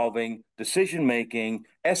 problem solving, decision making,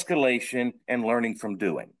 escalation, and learning from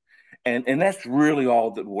doing. And that's really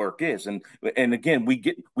all that work is. And again,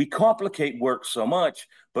 we complicate work so much,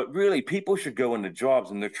 but really people should go into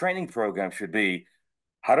jobs and their training program should be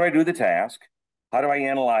how do I do the task? How do I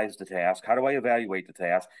analyze the task? How do I evaluate the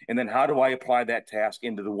task? And then how do I apply that task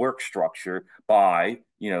into the work structure by,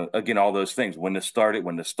 again, all those things, when to start it,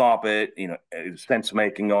 when to stop it, sense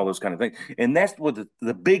making, all those kind of things. And that's what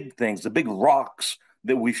the big things, the big rocks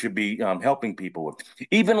that we should be helping people with.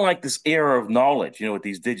 Even like this era of knowledge, with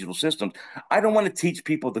these digital systems, I don't want to teach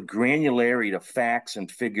people the granularity of facts and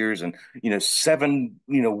figures and, 7,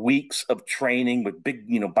 weeks of training with big,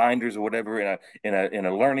 binders or whatever in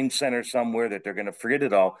a learning center somewhere that they're going to forget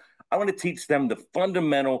it all. I want to teach them the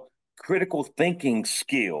fundamental critical thinking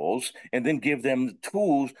skills and then give them the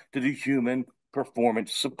tools to do human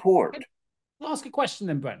performance support. I'll ask a question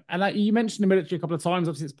then, Brent. And you mentioned the military a couple of times.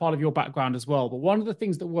 Obviously, it's part of your background as well. But one of the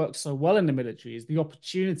things that works so well in the military is the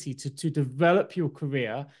opportunity to develop your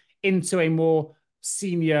career into a more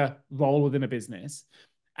senior role within a business.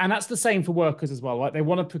 And that's the same for workers as well, right? They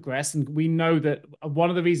want to progress. And we know that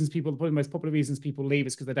one of the reasons probably the most popular reasons people leave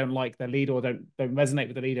is because they don't like their leader or don't resonate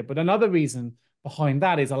with the leader. But another reason behind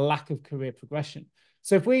that is a lack of career progression.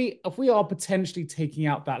 So if we are potentially taking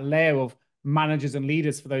out that layer of managers and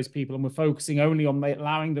leaders for those people, and we're focusing only on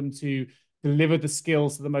allowing them to deliver the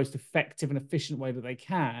skills to the most effective and efficient way that they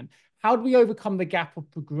can, how do we overcome the gap of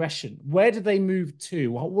progression? Where do they move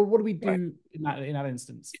to? What do we do Right. in that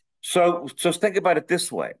instance? So think about it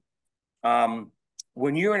this way.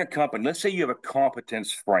 When you're in a company, let's say you have a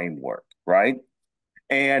competence framework, right?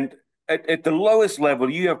 And at the lowest level,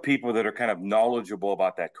 you have people that are kind of knowledgeable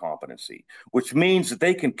about that competency, which means that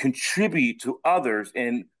they can contribute to others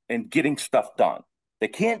in getting stuff done. They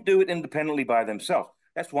can't do it independently by themselves.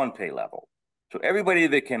 That's one pay level. So everybody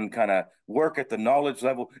that can kind of work at the knowledge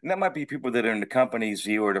level, and that might be people that are in the company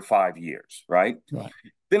 0 to 5 years, right? Right.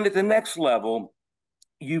 Then at the next level,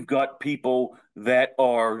 you've got people that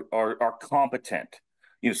are competent.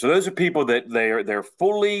 So those are people that they're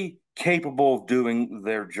fully capable of doing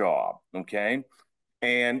their job. Okay,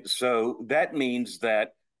 and so that means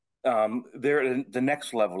that they're at the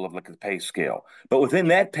next level of like the pay scale. But within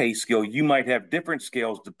that pay scale, you might have different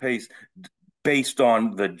scales to pay based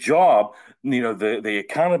on the job. The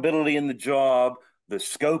accountability in the job, the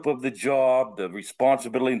scope of the job, the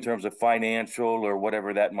responsibility in terms of financial or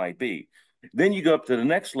whatever that might be. Then you go up to the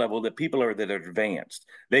next level that people are that are advanced.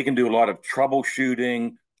 They can do a lot of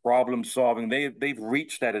troubleshooting, problem solving. They've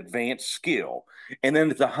reached that advanced skill. And then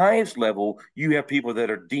at the highest level, you have people that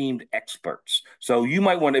are deemed experts. So you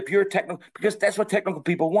might want, if you're a technical, because that's what technical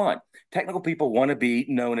people want. Technical people want to be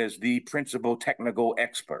known as the principal technical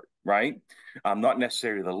expert, right? Not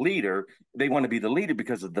necessarily the leader. They want to be the leader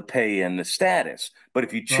because of the pay and the status. But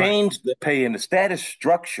if you Right. change the pay and the status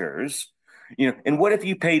structures, and what if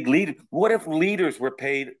you paid lead? What if leaders were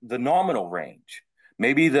paid the nominal range?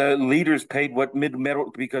 Maybe the leaders paid what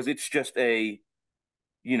mid-middle because it's just you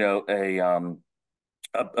know,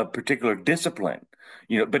 a particular discipline,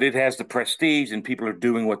 but it has the prestige and people are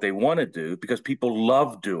doing what they want to do because people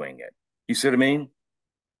love doing it. You see what I mean?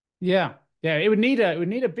 Yeah. Yeah. It would need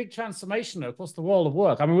a big transformation though, across the world of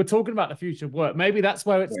work. I mean, we're talking about the future of work. Maybe that's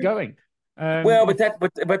where it's Right. going. Well, If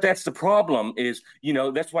but that's the problem is,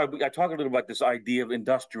 that's why I talk a little about this idea of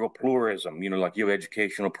industrial pluralism, like you have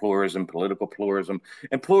educational pluralism, political pluralism,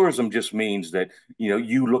 and pluralism just means that,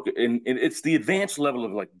 you look at, and it's the advanced level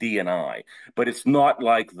of like D&I, but it's not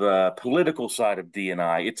like the political side of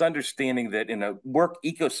D&I. It's understanding that in a work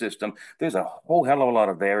ecosystem, there's a whole hell of a lot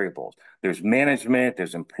of variables. There's management,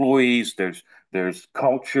 there's employees, there's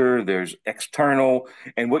culture, there's external,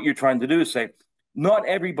 and what you're trying to do is say, not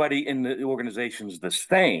everybody in the organization is the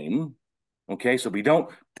same. Okay, so we don't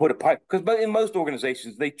put a pipe because, but in most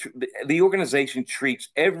organizations, the organization treats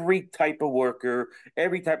every type of worker,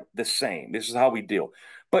 every type the same. This is how we deal.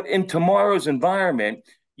 But in tomorrow's environment,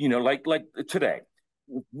 like today,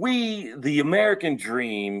 the American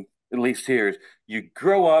dream, at least here, is you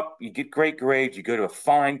grow up, you get great grades, you go to a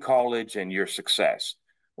fine college, and you're success.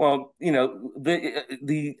 Well,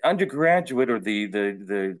 the undergraduate or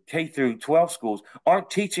the K through 12 schools aren't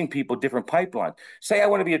teaching people different pipelines. Say I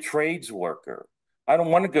want to be a trades worker. I don't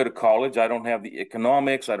want to go to college. I don't have the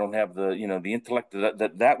economics. I don't have the intellect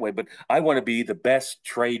that way, but I want to be the best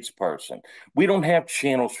tradesperson. We don't have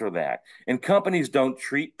channels for that. And companies don't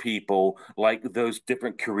treat people like those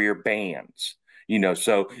different career bands.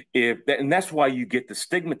 So and that's why you get the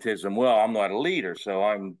stigmatism. Well, I'm not a leader, so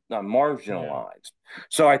I'm yeah, marginalized.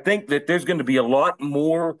 So I think that there's going to be a lot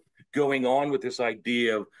more going on with this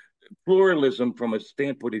idea of pluralism from a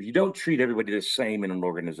standpoint of you don't treat everybody the same in an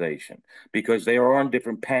organization because they are on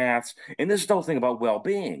different paths. And this is the whole thing about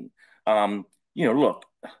well-being. Look,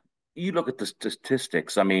 you look at the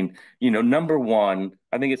statistics. I mean, number one,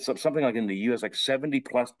 I think it's something like in the US, like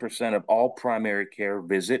 70+% of all primary care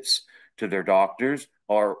visits to their doctors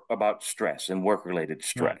are about stress and work-related right.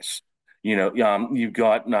 stress. You've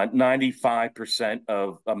got 95%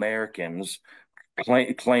 of Americans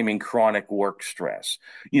claiming chronic work stress.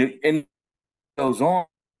 And goes on,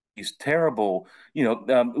 these terrible,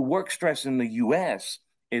 work stress in the US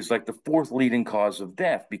is like the fourth leading cause of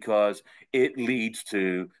death because it leads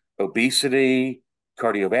to obesity,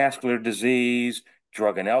 cardiovascular disease,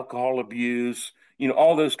 drug and alcohol abuse,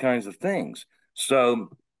 all those kinds of things. So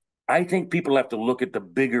I think people have to look at the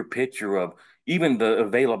bigger picture of even the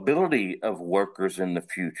availability of workers in the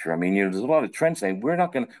future. I mean, there's a lot of trends saying we're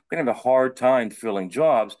gonna have a hard time filling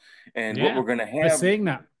jobs, and what Yeah, we're gonna we're have, seeing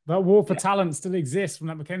that. That war for yeah, talent still exists from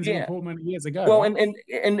that McKinsey yeah. report many years ago, Well, right?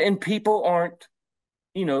 and people aren't,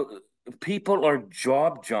 you know, people are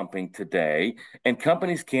job jumping today, and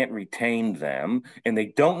companies can't retain them, and they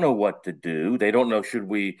don't know what to do. They don't know, should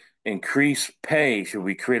we increase pay? Should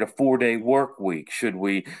we create a 4-day work week? Should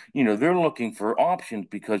we, they're looking for options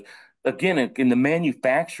because, again, in the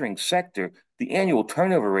manufacturing sector, the annual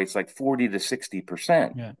turnover rate's like 40 to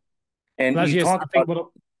 60%. Yeah. And But as you yes, talk I think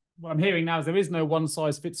about, what I'm hearing now is there is no one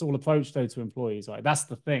size fits all approach though to employees, right? That's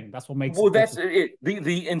the thing. That's what makes well, it that's difficult. it.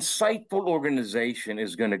 The insightful organization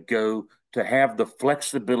is going to go to have the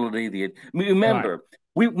flexibility. Right.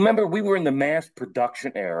 Remember we were in the mass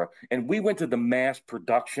production era, and we went to the mass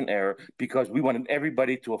production era because we wanted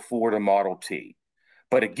everybody to afford a Model T.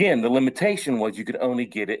 But again, the limitation was you could only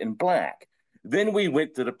get it in black. Then we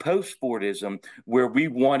went to the post-Fordism where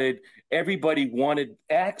everybody wanted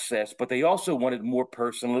access, but they also wanted more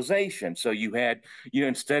personalization. So you had,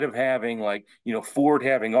 instead of having like, Ford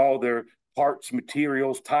having all their parts,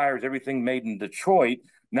 materials, tires, everything made in Detroit,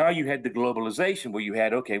 now you had the globalization where you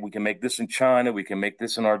had, okay, we can make this in China, we can make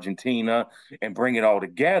this in Argentina and bring it all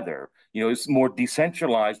together. It's more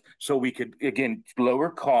decentralized, so we could again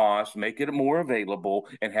lower costs, make it more available,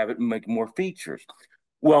 and have it make more features.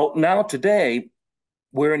 Well, now today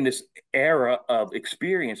we're in this era of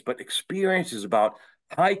experience, but experience is about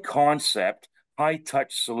high concept, high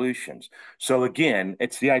touch solutions. So again,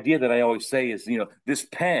 it's the idea that I always say is, this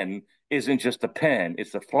pen isn't just a pen,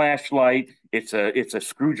 it's a flashlight, it's a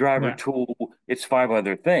screwdriver Yeah. tool, it's five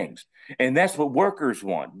other things. And that's what workers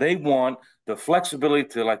want. They want the flexibility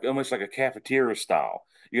to like almost like a cafeteria style.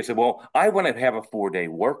 You can say, well, I want to have a 4-day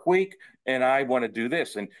work week and I want to do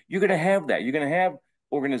this. And you're going to have that. You're going to have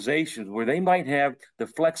organizations where they might have the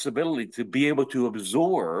flexibility to be able to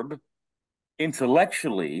absorb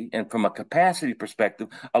intellectually and from a capacity perspective,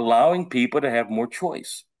 allowing people to have more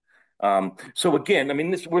choice. So again, I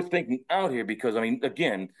mean, this we're thinking out here because I mean,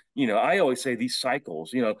 again, I always say these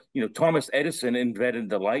cycles. Thomas Edison invented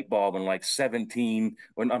the light bulb in like 17,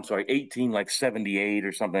 when I'm sorry, 18, like 78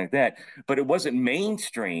 or something like that. But it wasn't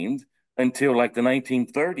mainstreamed until like the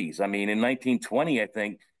 1930s. I mean, in 1920, I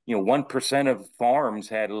think 1% of farms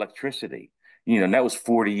had electricity. And that was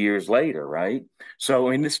 40 years later, right? So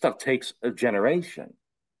I mean, this stuff takes a generation.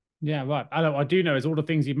 Yeah, right. I do know is all the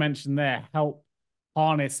things you mentioned there help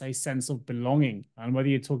harness a sense of belonging. And whether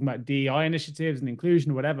you're talking about DEI initiatives and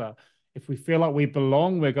inclusion or whatever, if we feel like we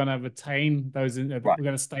belong, we're going to retain those, we're Right.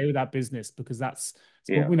 going to stay with that business because that's,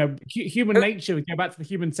 Yeah. human nature. We go back to the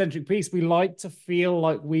human centric piece. We like to feel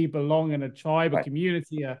like we belong in a tribe, a Right.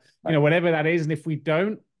 community, Right. whatever that is. And if we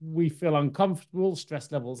don't, we feel uncomfortable,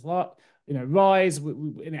 stress levels rise,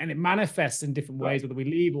 and it manifests in different Right. ways, whether we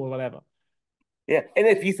leave or whatever. Yeah. And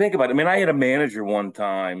if you think about it, I mean, I had a manager one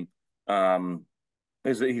time. Um,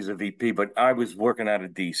 he's a VP, but I was working out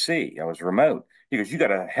of DC. I was remote. He goes, "You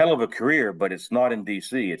got a hell of a career, but it's not in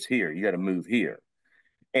DC. It's here. You got to move here."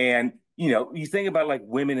 And you think about like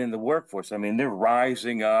women in the workforce. I mean, they're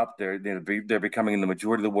rising up. They're becoming the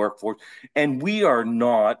majority of the workforce, and we are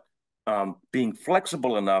not being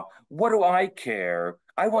flexible enough. What do I care?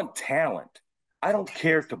 I want talent. I don't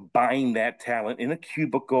care to bind that talent in a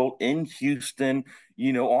cubicle in Houston,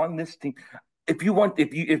 on this team.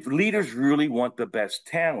 If leaders really want the best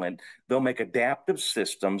talent, they'll make adaptive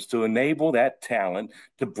systems to enable that talent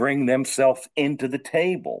to bring themselves into the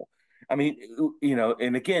table. I mean,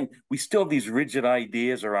 and again, we still have these rigid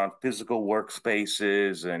ideas around physical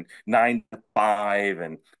workspaces and 9 to 5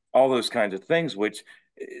 and all those kinds of things, which,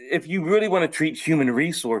 if you really want to treat human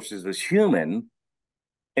resources as human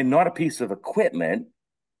and not a piece of equipment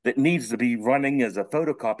that needs to be running as a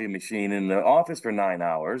photocopy machine in the office for 9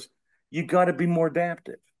 hours, you got to be more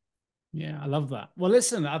adaptive. Yeah, I love that. Well,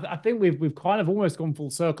 listen, I think we've kind of almost gone full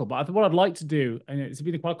circle, but I think what I'd like to do, and it's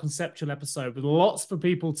been a quite conceptual episode with lots for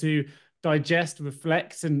people to digest,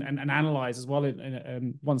 reflect, and analyze as well.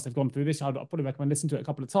 Once they've gone through this, I'd probably recommend listening to it a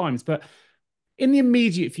couple of times. But in the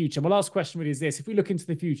immediate future, my last question really is this: if we look into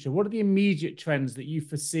the future, what are the immediate trends that you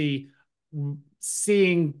foresee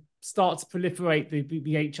seeing start to proliferate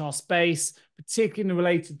the HR space, particularly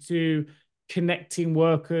related to connecting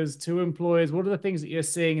workers to employers? What are the things that you're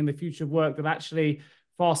seeing in the future of work that actually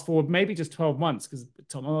fast forward maybe just 12 months, because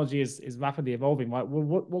technology is rapidly evolving, right? Well,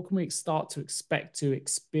 what can we start to expect to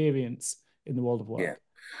experience in the world of Yeah. work?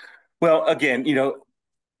 Well, again,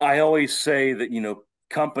 I always say that,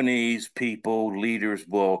 companies, people, leaders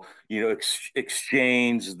will,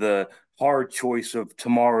 exchange the hard choice of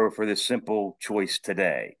tomorrow for the simple choice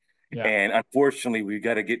today. Yeah. And unfortunately, we've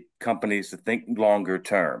got to get companies to think longer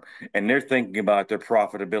term. And they're thinking about their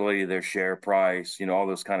profitability, their share price, all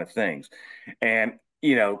those kind of things. And,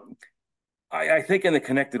 I think in the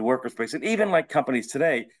connected worker space, and even like companies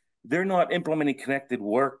today, they're not implementing connected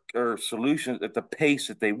work or solutions at the pace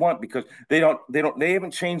that they want because they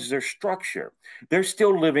haven't changed their structure. They're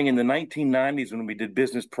still living in the 1990s when we did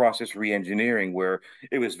business process reengineering, where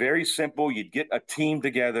it was very simple. You'd get a team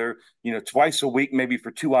together, twice a week, maybe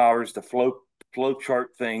for 2 hours to flow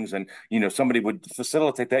chart things, and somebody would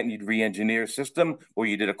facilitate that, and you'd re-engineer a system, or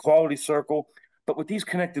you did a quality circle. But with these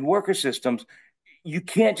connected worker systems, you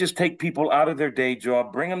can't just take people out of their day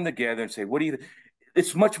job, bring them together, and say, "What do you?"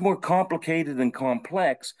 It's much more complicated and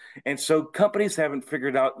complex, and so companies haven't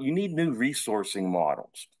figured out. You need new resourcing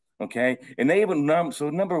models, okay? And they haven't. So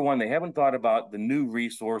number one, they haven't thought about the new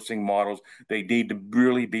resourcing models they need to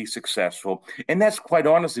really be successful, and that's quite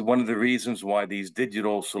honestly one of the reasons why these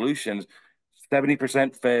digital solutions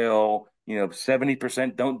 70% fail.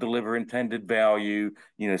 70% don't deliver intended value.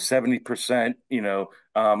 70%,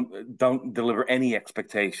 don't deliver any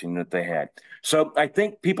expectation that they had. So I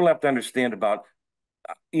think people have to understand about,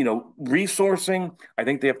 resourcing. I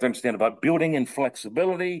think they have to understand about building in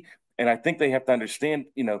flexibility. And I think they have to understand,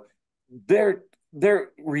 they're they're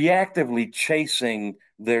reactively chasing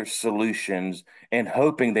their solutions and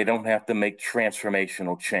hoping they don't have to make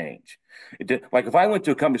transformational change. Like if I went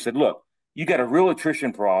to a company and said, "Look, you got a real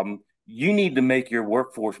attrition problem. You need to make your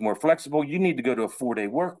workforce more flexible. You need to go to a 4-day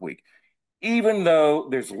work week." Even though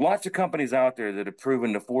there's lots of companies out there that have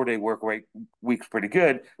proven the 4-day week's pretty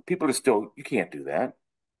good, people are still, you can't do that.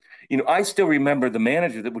 I still remember the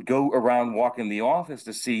manager that would go around walking the office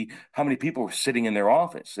to see how many people were sitting in their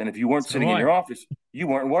office. And if you weren't So sitting do in I. your office, you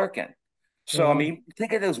weren't working. So So, do I I. mean,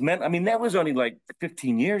 think of those men. I mean, that was only like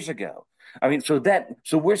 15 years ago. I mean, so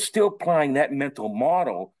we're still applying that mental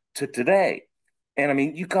model to today. And I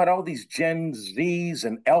mean, you got all these Gen Zs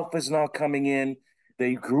and Alphas now coming in.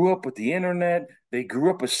 They grew up with the internet. They grew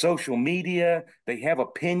up with social media. They have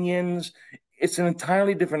opinions. It's an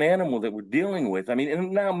entirely different animal that we're dealing with. I mean,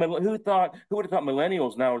 and now who would have thought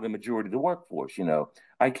millennials now are the majority of the workforce?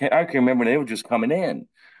 I can remember when they were just coming in.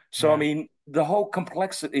 So I Yeah. mean, the whole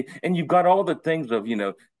complexity, and you've got all the things of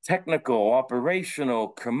technical, operational,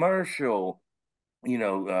 commercial.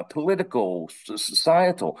 political,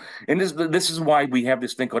 societal. And this is why we have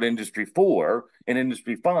this thing called Industry 4 and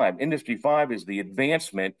Industry 5. Industry 5 is the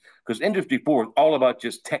advancement because Industry 4 is all about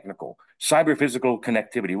just technical, cyber physical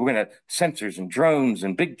connectivity. We're going to sensors and drones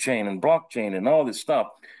and big chain and blockchain and all this stuff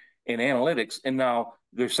in analytics. And now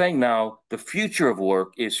they're saying now the future of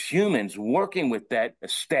work is humans working with that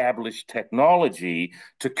established technology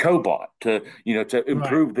to cobot, to Right.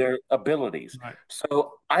 improve their abilities. Right.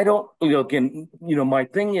 So I don't, again, my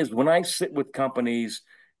thing is when I sit with companies,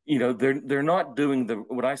 they're not doing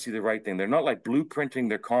what I see the right thing. They're not like blueprinting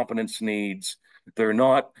their competence needs. They're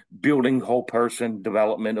not building whole person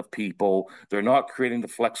development of people. They're not creating the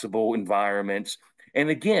flexible environments. And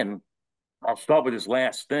again, I'll start with this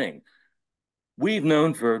last thing. We've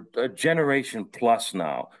known for a generation plus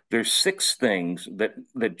now, there's six things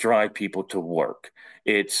that drive people to work.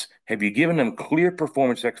 It's have you given them clear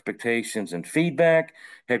performance expectations and feedback?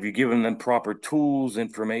 Have you given them proper tools,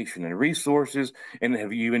 information, and resources? And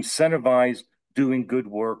have you incentivized doing good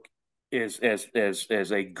work as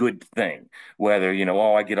a good thing? Whether,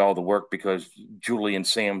 oh, I get all the work because Julie and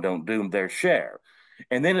Sam don't do their share.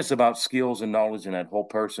 And then it's about skills and knowledge and that whole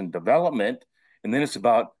person development. And then it's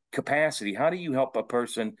about capacity. How do you help a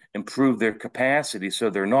person improve their capacity so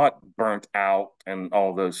they're not burnt out and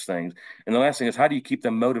all those things? And the last thing is how do you keep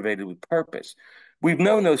them motivated with purpose? We've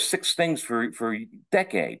known those six things for a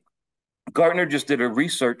decade. Gartner just did a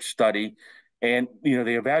research study and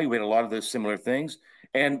they evaluate a lot of those similar things.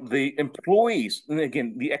 And the employees, and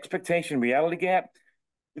again, the expectation reality gap,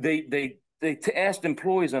 they asked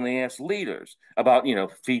employees and they asked leaders about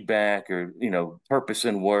feedback or purpose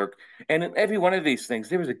in work, and in every one of these things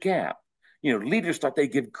there was a gap. Leaders thought they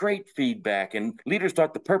give great feedback, and leaders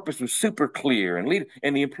thought the purpose was super clear, and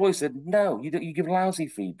the employee said, no, you give lousy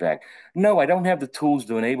feedback. No, I don't have the tools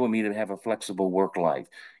to enable me to have a flexible work life.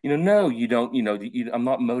 No, you don't. I'm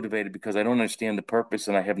not motivated because I don't understand the purpose,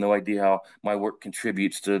 and I have no idea how my work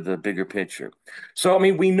contributes to the bigger picture. So I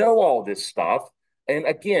mean, we know all this stuff. And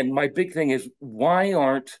again, my big thing is why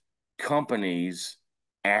aren't companies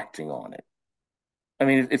acting on it? I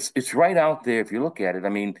mean, it's right out there if you look at it. I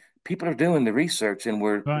mean, people are doing the research and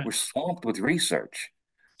we're Right. we're swamped with research.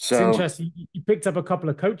 It's So interesting. You picked up a couple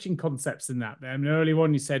of coaching concepts in that there. I mean, early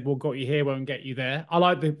on, you said, "What got you here won't get you there." I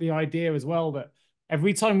like the idea as well that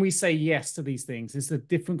every time we say yes to these things, it's a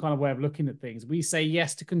different kind of way of looking at things. We say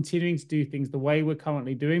yes to continuing to do things the way we're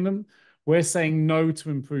currently doing them. We're saying no to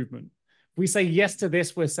improvement. If we say yes to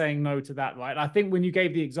this, we're saying no to that, right? I think when you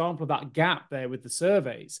gave the example of that gap there with the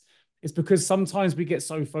surveys, it's because sometimes we get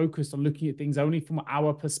so focused on looking at things only from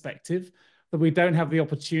our perspective that we don't have the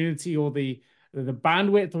opportunity or the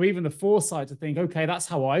bandwidth or even the foresight to think, okay, that's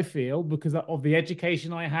how I feel because of the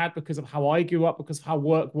education I had, because of how I grew up, because of how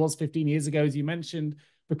work was 15 years ago, as you mentioned,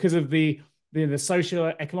 because of the social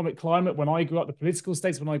economic climate when I grew up, the political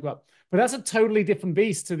states when I grew up. But that's a totally different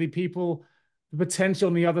beast to the people, the potential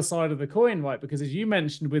on the other side of the coin, right? Because as you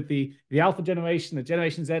mentioned with the alpha generation, the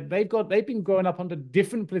Generation Z, they've been growing up under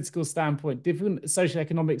different political standpoint, different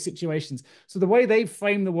socioeconomic situations. So the way they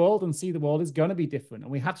frame the world and see the world is going to be different.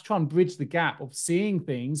 And we have to try and bridge the gap of seeing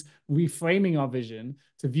things, reframing our vision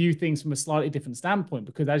to view things from a slightly different standpoint.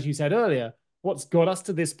 Because as you said earlier, what's got us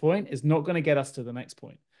to this point is not going to get us to the next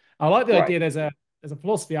point. I like the right, idea there's a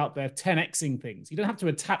philosophy out there, 10xing things. You don't have to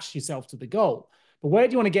attach yourself to the goal, but where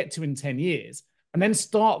do you want to get to in 10 years? And then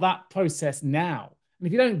start that process now. And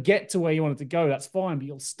if you don't get to where you want it to go, that's fine, but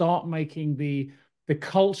you'll start making the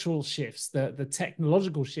cultural shifts, the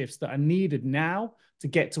technological shifts that are needed now to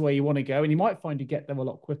get to where you want to go. And you might find you get there a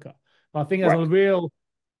lot quicker. But I think there's a right. real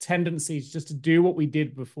tendency just to do what we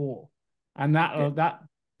did before. And Yeah.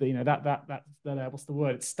 what's the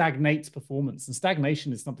word? It stagnates performance. And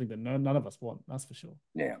stagnation is something that none of us want, that's for sure.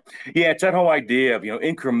 Yeah. Yeah, it's that whole idea of,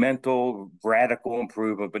 incremental, radical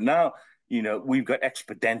improvement. But now, we've got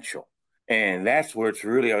exponential. And that's where it's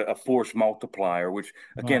really a force multiplier, which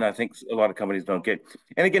again, Right. I think a lot of companies don't get.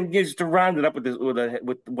 And again, just to round it up with this,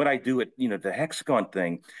 with what I do at, the Hexagon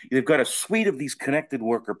thing, they've got a suite of these connected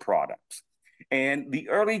worker products. And the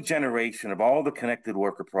early generation of all the connected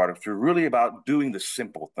worker products are really about doing the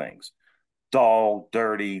simple things dull,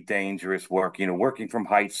 dirty, dangerous work. Working from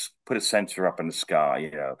heights, put a sensor up in the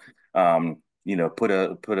sky. Put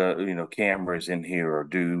a cameras in here or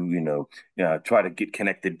do try to get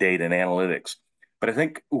connected data and analytics. But I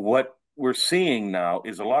think what we're seeing now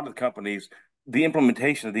is a lot of the companies, the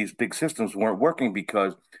implementation of these big systems weren't working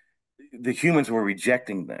because the humans were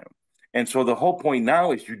rejecting them. And so the whole point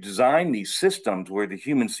now is you design these systems where the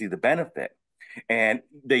humans see the benefit and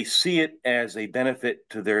they see it as a benefit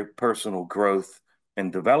to their personal growth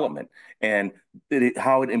and development, and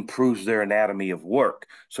how it improves their anatomy of work.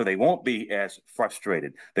 So they won't be as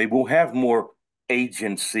frustrated. They will have more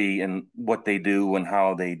agency in what they do and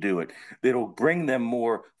how they do it. It'll bring them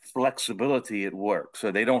more flexibility at work.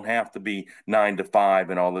 So they don't have to be 9 to 5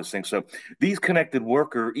 and all those things. So these connected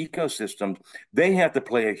worker ecosystems, they have to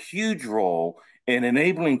play a huge role in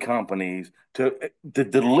enabling companies to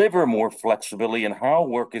deliver more flexibility in how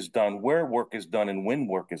work is done, where work is done, and when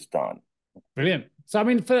work is done. Brilliant. So, I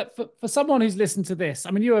mean, for someone who's listened to this,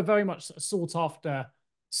 I mean, you are very much sought after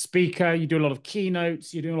speaker. You do a lot of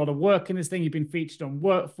keynotes. You're doing a lot of work in this thing. You've been featured on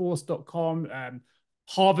workforce.com,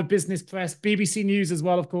 Harvard Business Press, BBC News as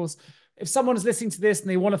well, of course. If someone is listening to this and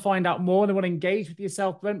they want to find out more and they want to engage with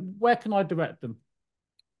yourself, Brent, where can I direct them?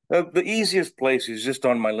 The easiest place is just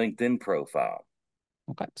on my LinkedIn profile.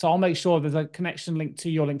 Okay, so I'll make sure there's a connection link to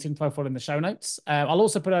your LinkedIn profile in the show notes. I'll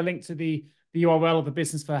also put a link to the URL of the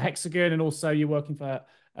business for Hexagon, and also you're working for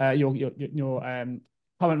your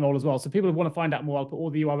current role as well. So people who want to find out more, I'll put all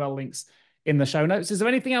the URL links in the show notes. Is there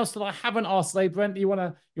anything else that I haven't asked today, Brent? You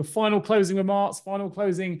want your final closing remarks, final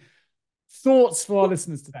closing thoughts for our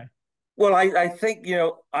listeners today? Well, I think,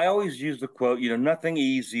 I always use the quote, nothing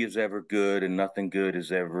easy is ever good and nothing good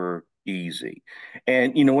is ever easy.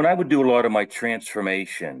 And, when I would do a lot of my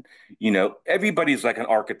transformation, everybody's like an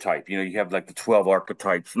archetype. You have like the 12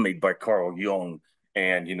 archetypes made by Carl Jung,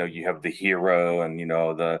 and, you have the hero and,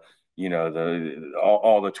 all the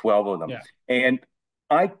 12 of them. Yeah. And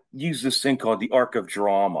I use this thing called the arc of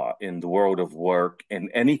drama in the world of work and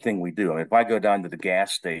anything we do. I mean, if I go down to the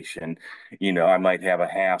gas station, I might have a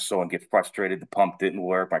hassle and get frustrated. The pump didn't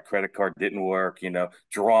work, my credit card didn't work,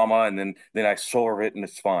 drama, and then I solve it and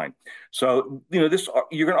it's fine. So, this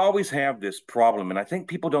you're gonna always have this problem. And I think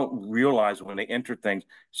people don't realize when they enter things,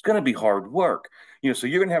 it's gonna be hard work. So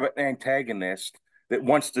you're gonna have an antagonist that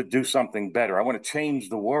wants to do something better. I want to change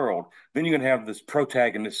the world. Then you're going to have this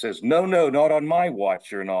protagonist says, no, not on my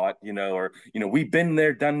watch or not, or, we've been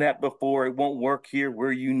there, done that before. It won't work here.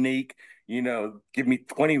 We're unique. Give me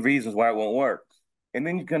 20 reasons why it won't work. And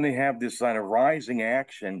then you're going to have this kind of rising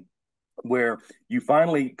action where you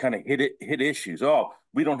finally kind of hit issues. Oh,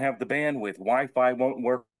 we don't have the bandwidth. Wi-Fi won't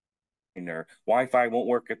work. Or Wi-Fi won't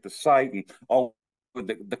work at the site. And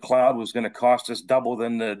the cloud was going to cost us double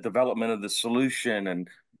than the development of the solution, and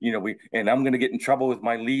I'm going to get in trouble with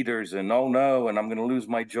my leaders, and oh no, and I'm going to lose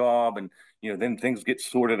my job, and then things get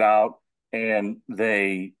sorted out, and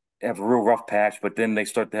they have a real rough patch, but then they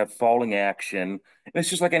start to have falling action, and it's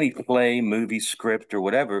just like any play, movie, script, or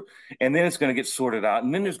whatever, and then it's going to get sorted out,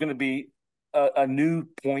 and then there's going to be a new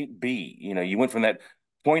point B. You went from that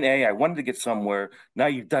point A, I wanted to get somewhere. Now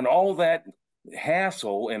you've done all that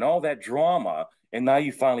hassle and all that drama, and now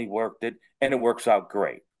you finally worked it and it works out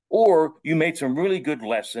great. Or you made some really good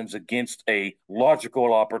lessons against a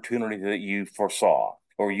logical opportunity that you foresaw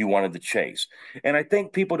or you wanted to chase. And I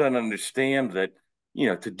think people don't understand that,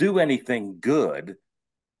 to do anything good,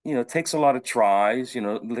 takes a lot of tries,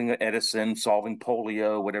 Edison solving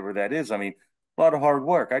polio, whatever that is. I mean, a lot of hard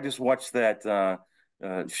work. I just watched that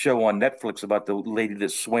show on Netflix about the lady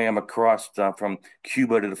that swam across from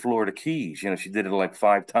Cuba to the Florida Keys. She did it like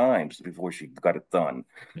 5 times before she got it done.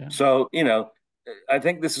 Yeah. So, I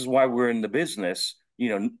think this is why we're in the business,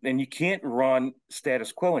 and you can't run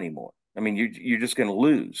status quo anymore. I mean, you're just going to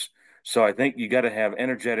lose. So I think you got to have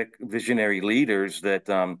energetic, visionary leaders that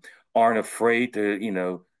aren't afraid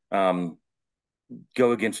to,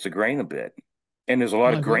 go against the grain a bit. And there's a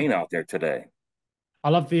lot of grain out there today. I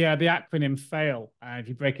love the acronym FAIL. If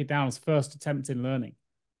you break it down, it's first attempt in learning,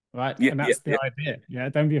 right? Yeah, and that's the idea. Yeah,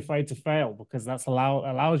 don't be afraid to fail, because that's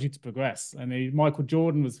allows you to progress. And Michael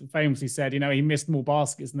Jordan was famously said, he missed more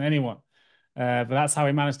baskets than anyone, but that's how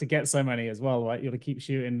he managed to get so many as well, right? You got to keep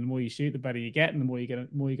shooting. The more you shoot, the better you get, and the more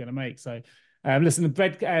you're gonna make. So, listen,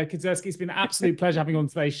 Brent Kedzierski, it's been an absolute pleasure having you on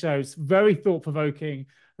today's show. It's very thought provoking.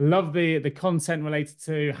 Love the content related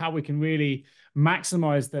to how we can really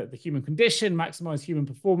maximize the human condition, maximize human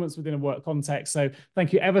performance within a work context. So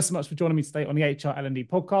thank you ever so much for joining me today on the HR L&D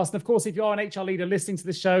podcast. And of course, if you are an HR leader listening to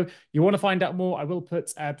this show, you want to find out more, I will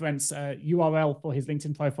put Brent's URL for his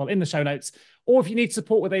LinkedIn profile in the show notes. Or if you need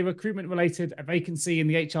support with a recruitment-related vacancy in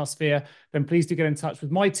the HR sphere, then please do get in touch with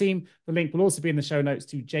my team. The link will also be in the show notes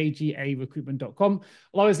to jgarecruitment.com.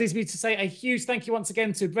 I'll always leave me to say a huge thank you once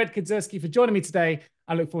again to Brent Kedzierski for joining me today.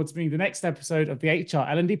 I look forward to bringing the next episode of the HR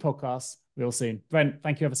L&D podcast real soon. Brent,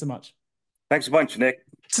 thank you ever so much. Thanks a bunch, Nick.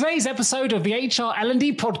 Today's episode of the HR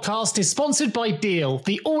L&D podcast is sponsored by Deal,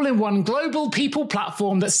 the all-in-one global people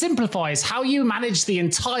platform that simplifies how you manage the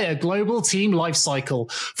entire global team lifecycle.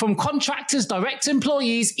 From contractors, direct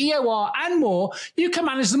employees, EOR, and more, you can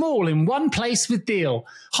manage them all in one place with Deal.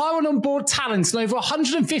 Hire and onboard talent in over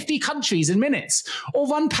 150 countries in minutes, or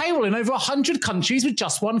run payroll in over 100 countries with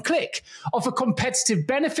just one click. Offer competitive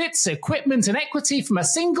benefits, equipment, and equity from a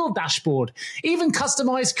single dashboard. Even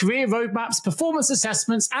customize career roadmaps, performance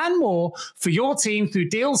assessments, and more for your team through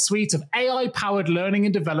Deal's suite of AI-powered learning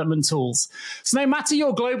and development tools. So no matter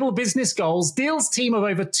your global business goals, Deal's team of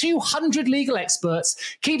over 200 legal experts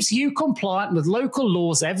keeps you compliant with local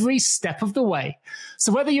laws every step of the way.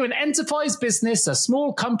 So whether you're an enterprise business, a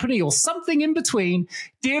small company, or something in between,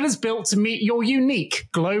 Deal is built to meet your unique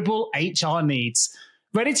global HR needs.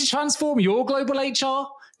 Ready to transform your global HR?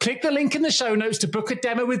 Click the link in the show notes to book a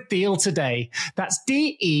demo with Deal today. That's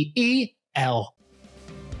DEEL.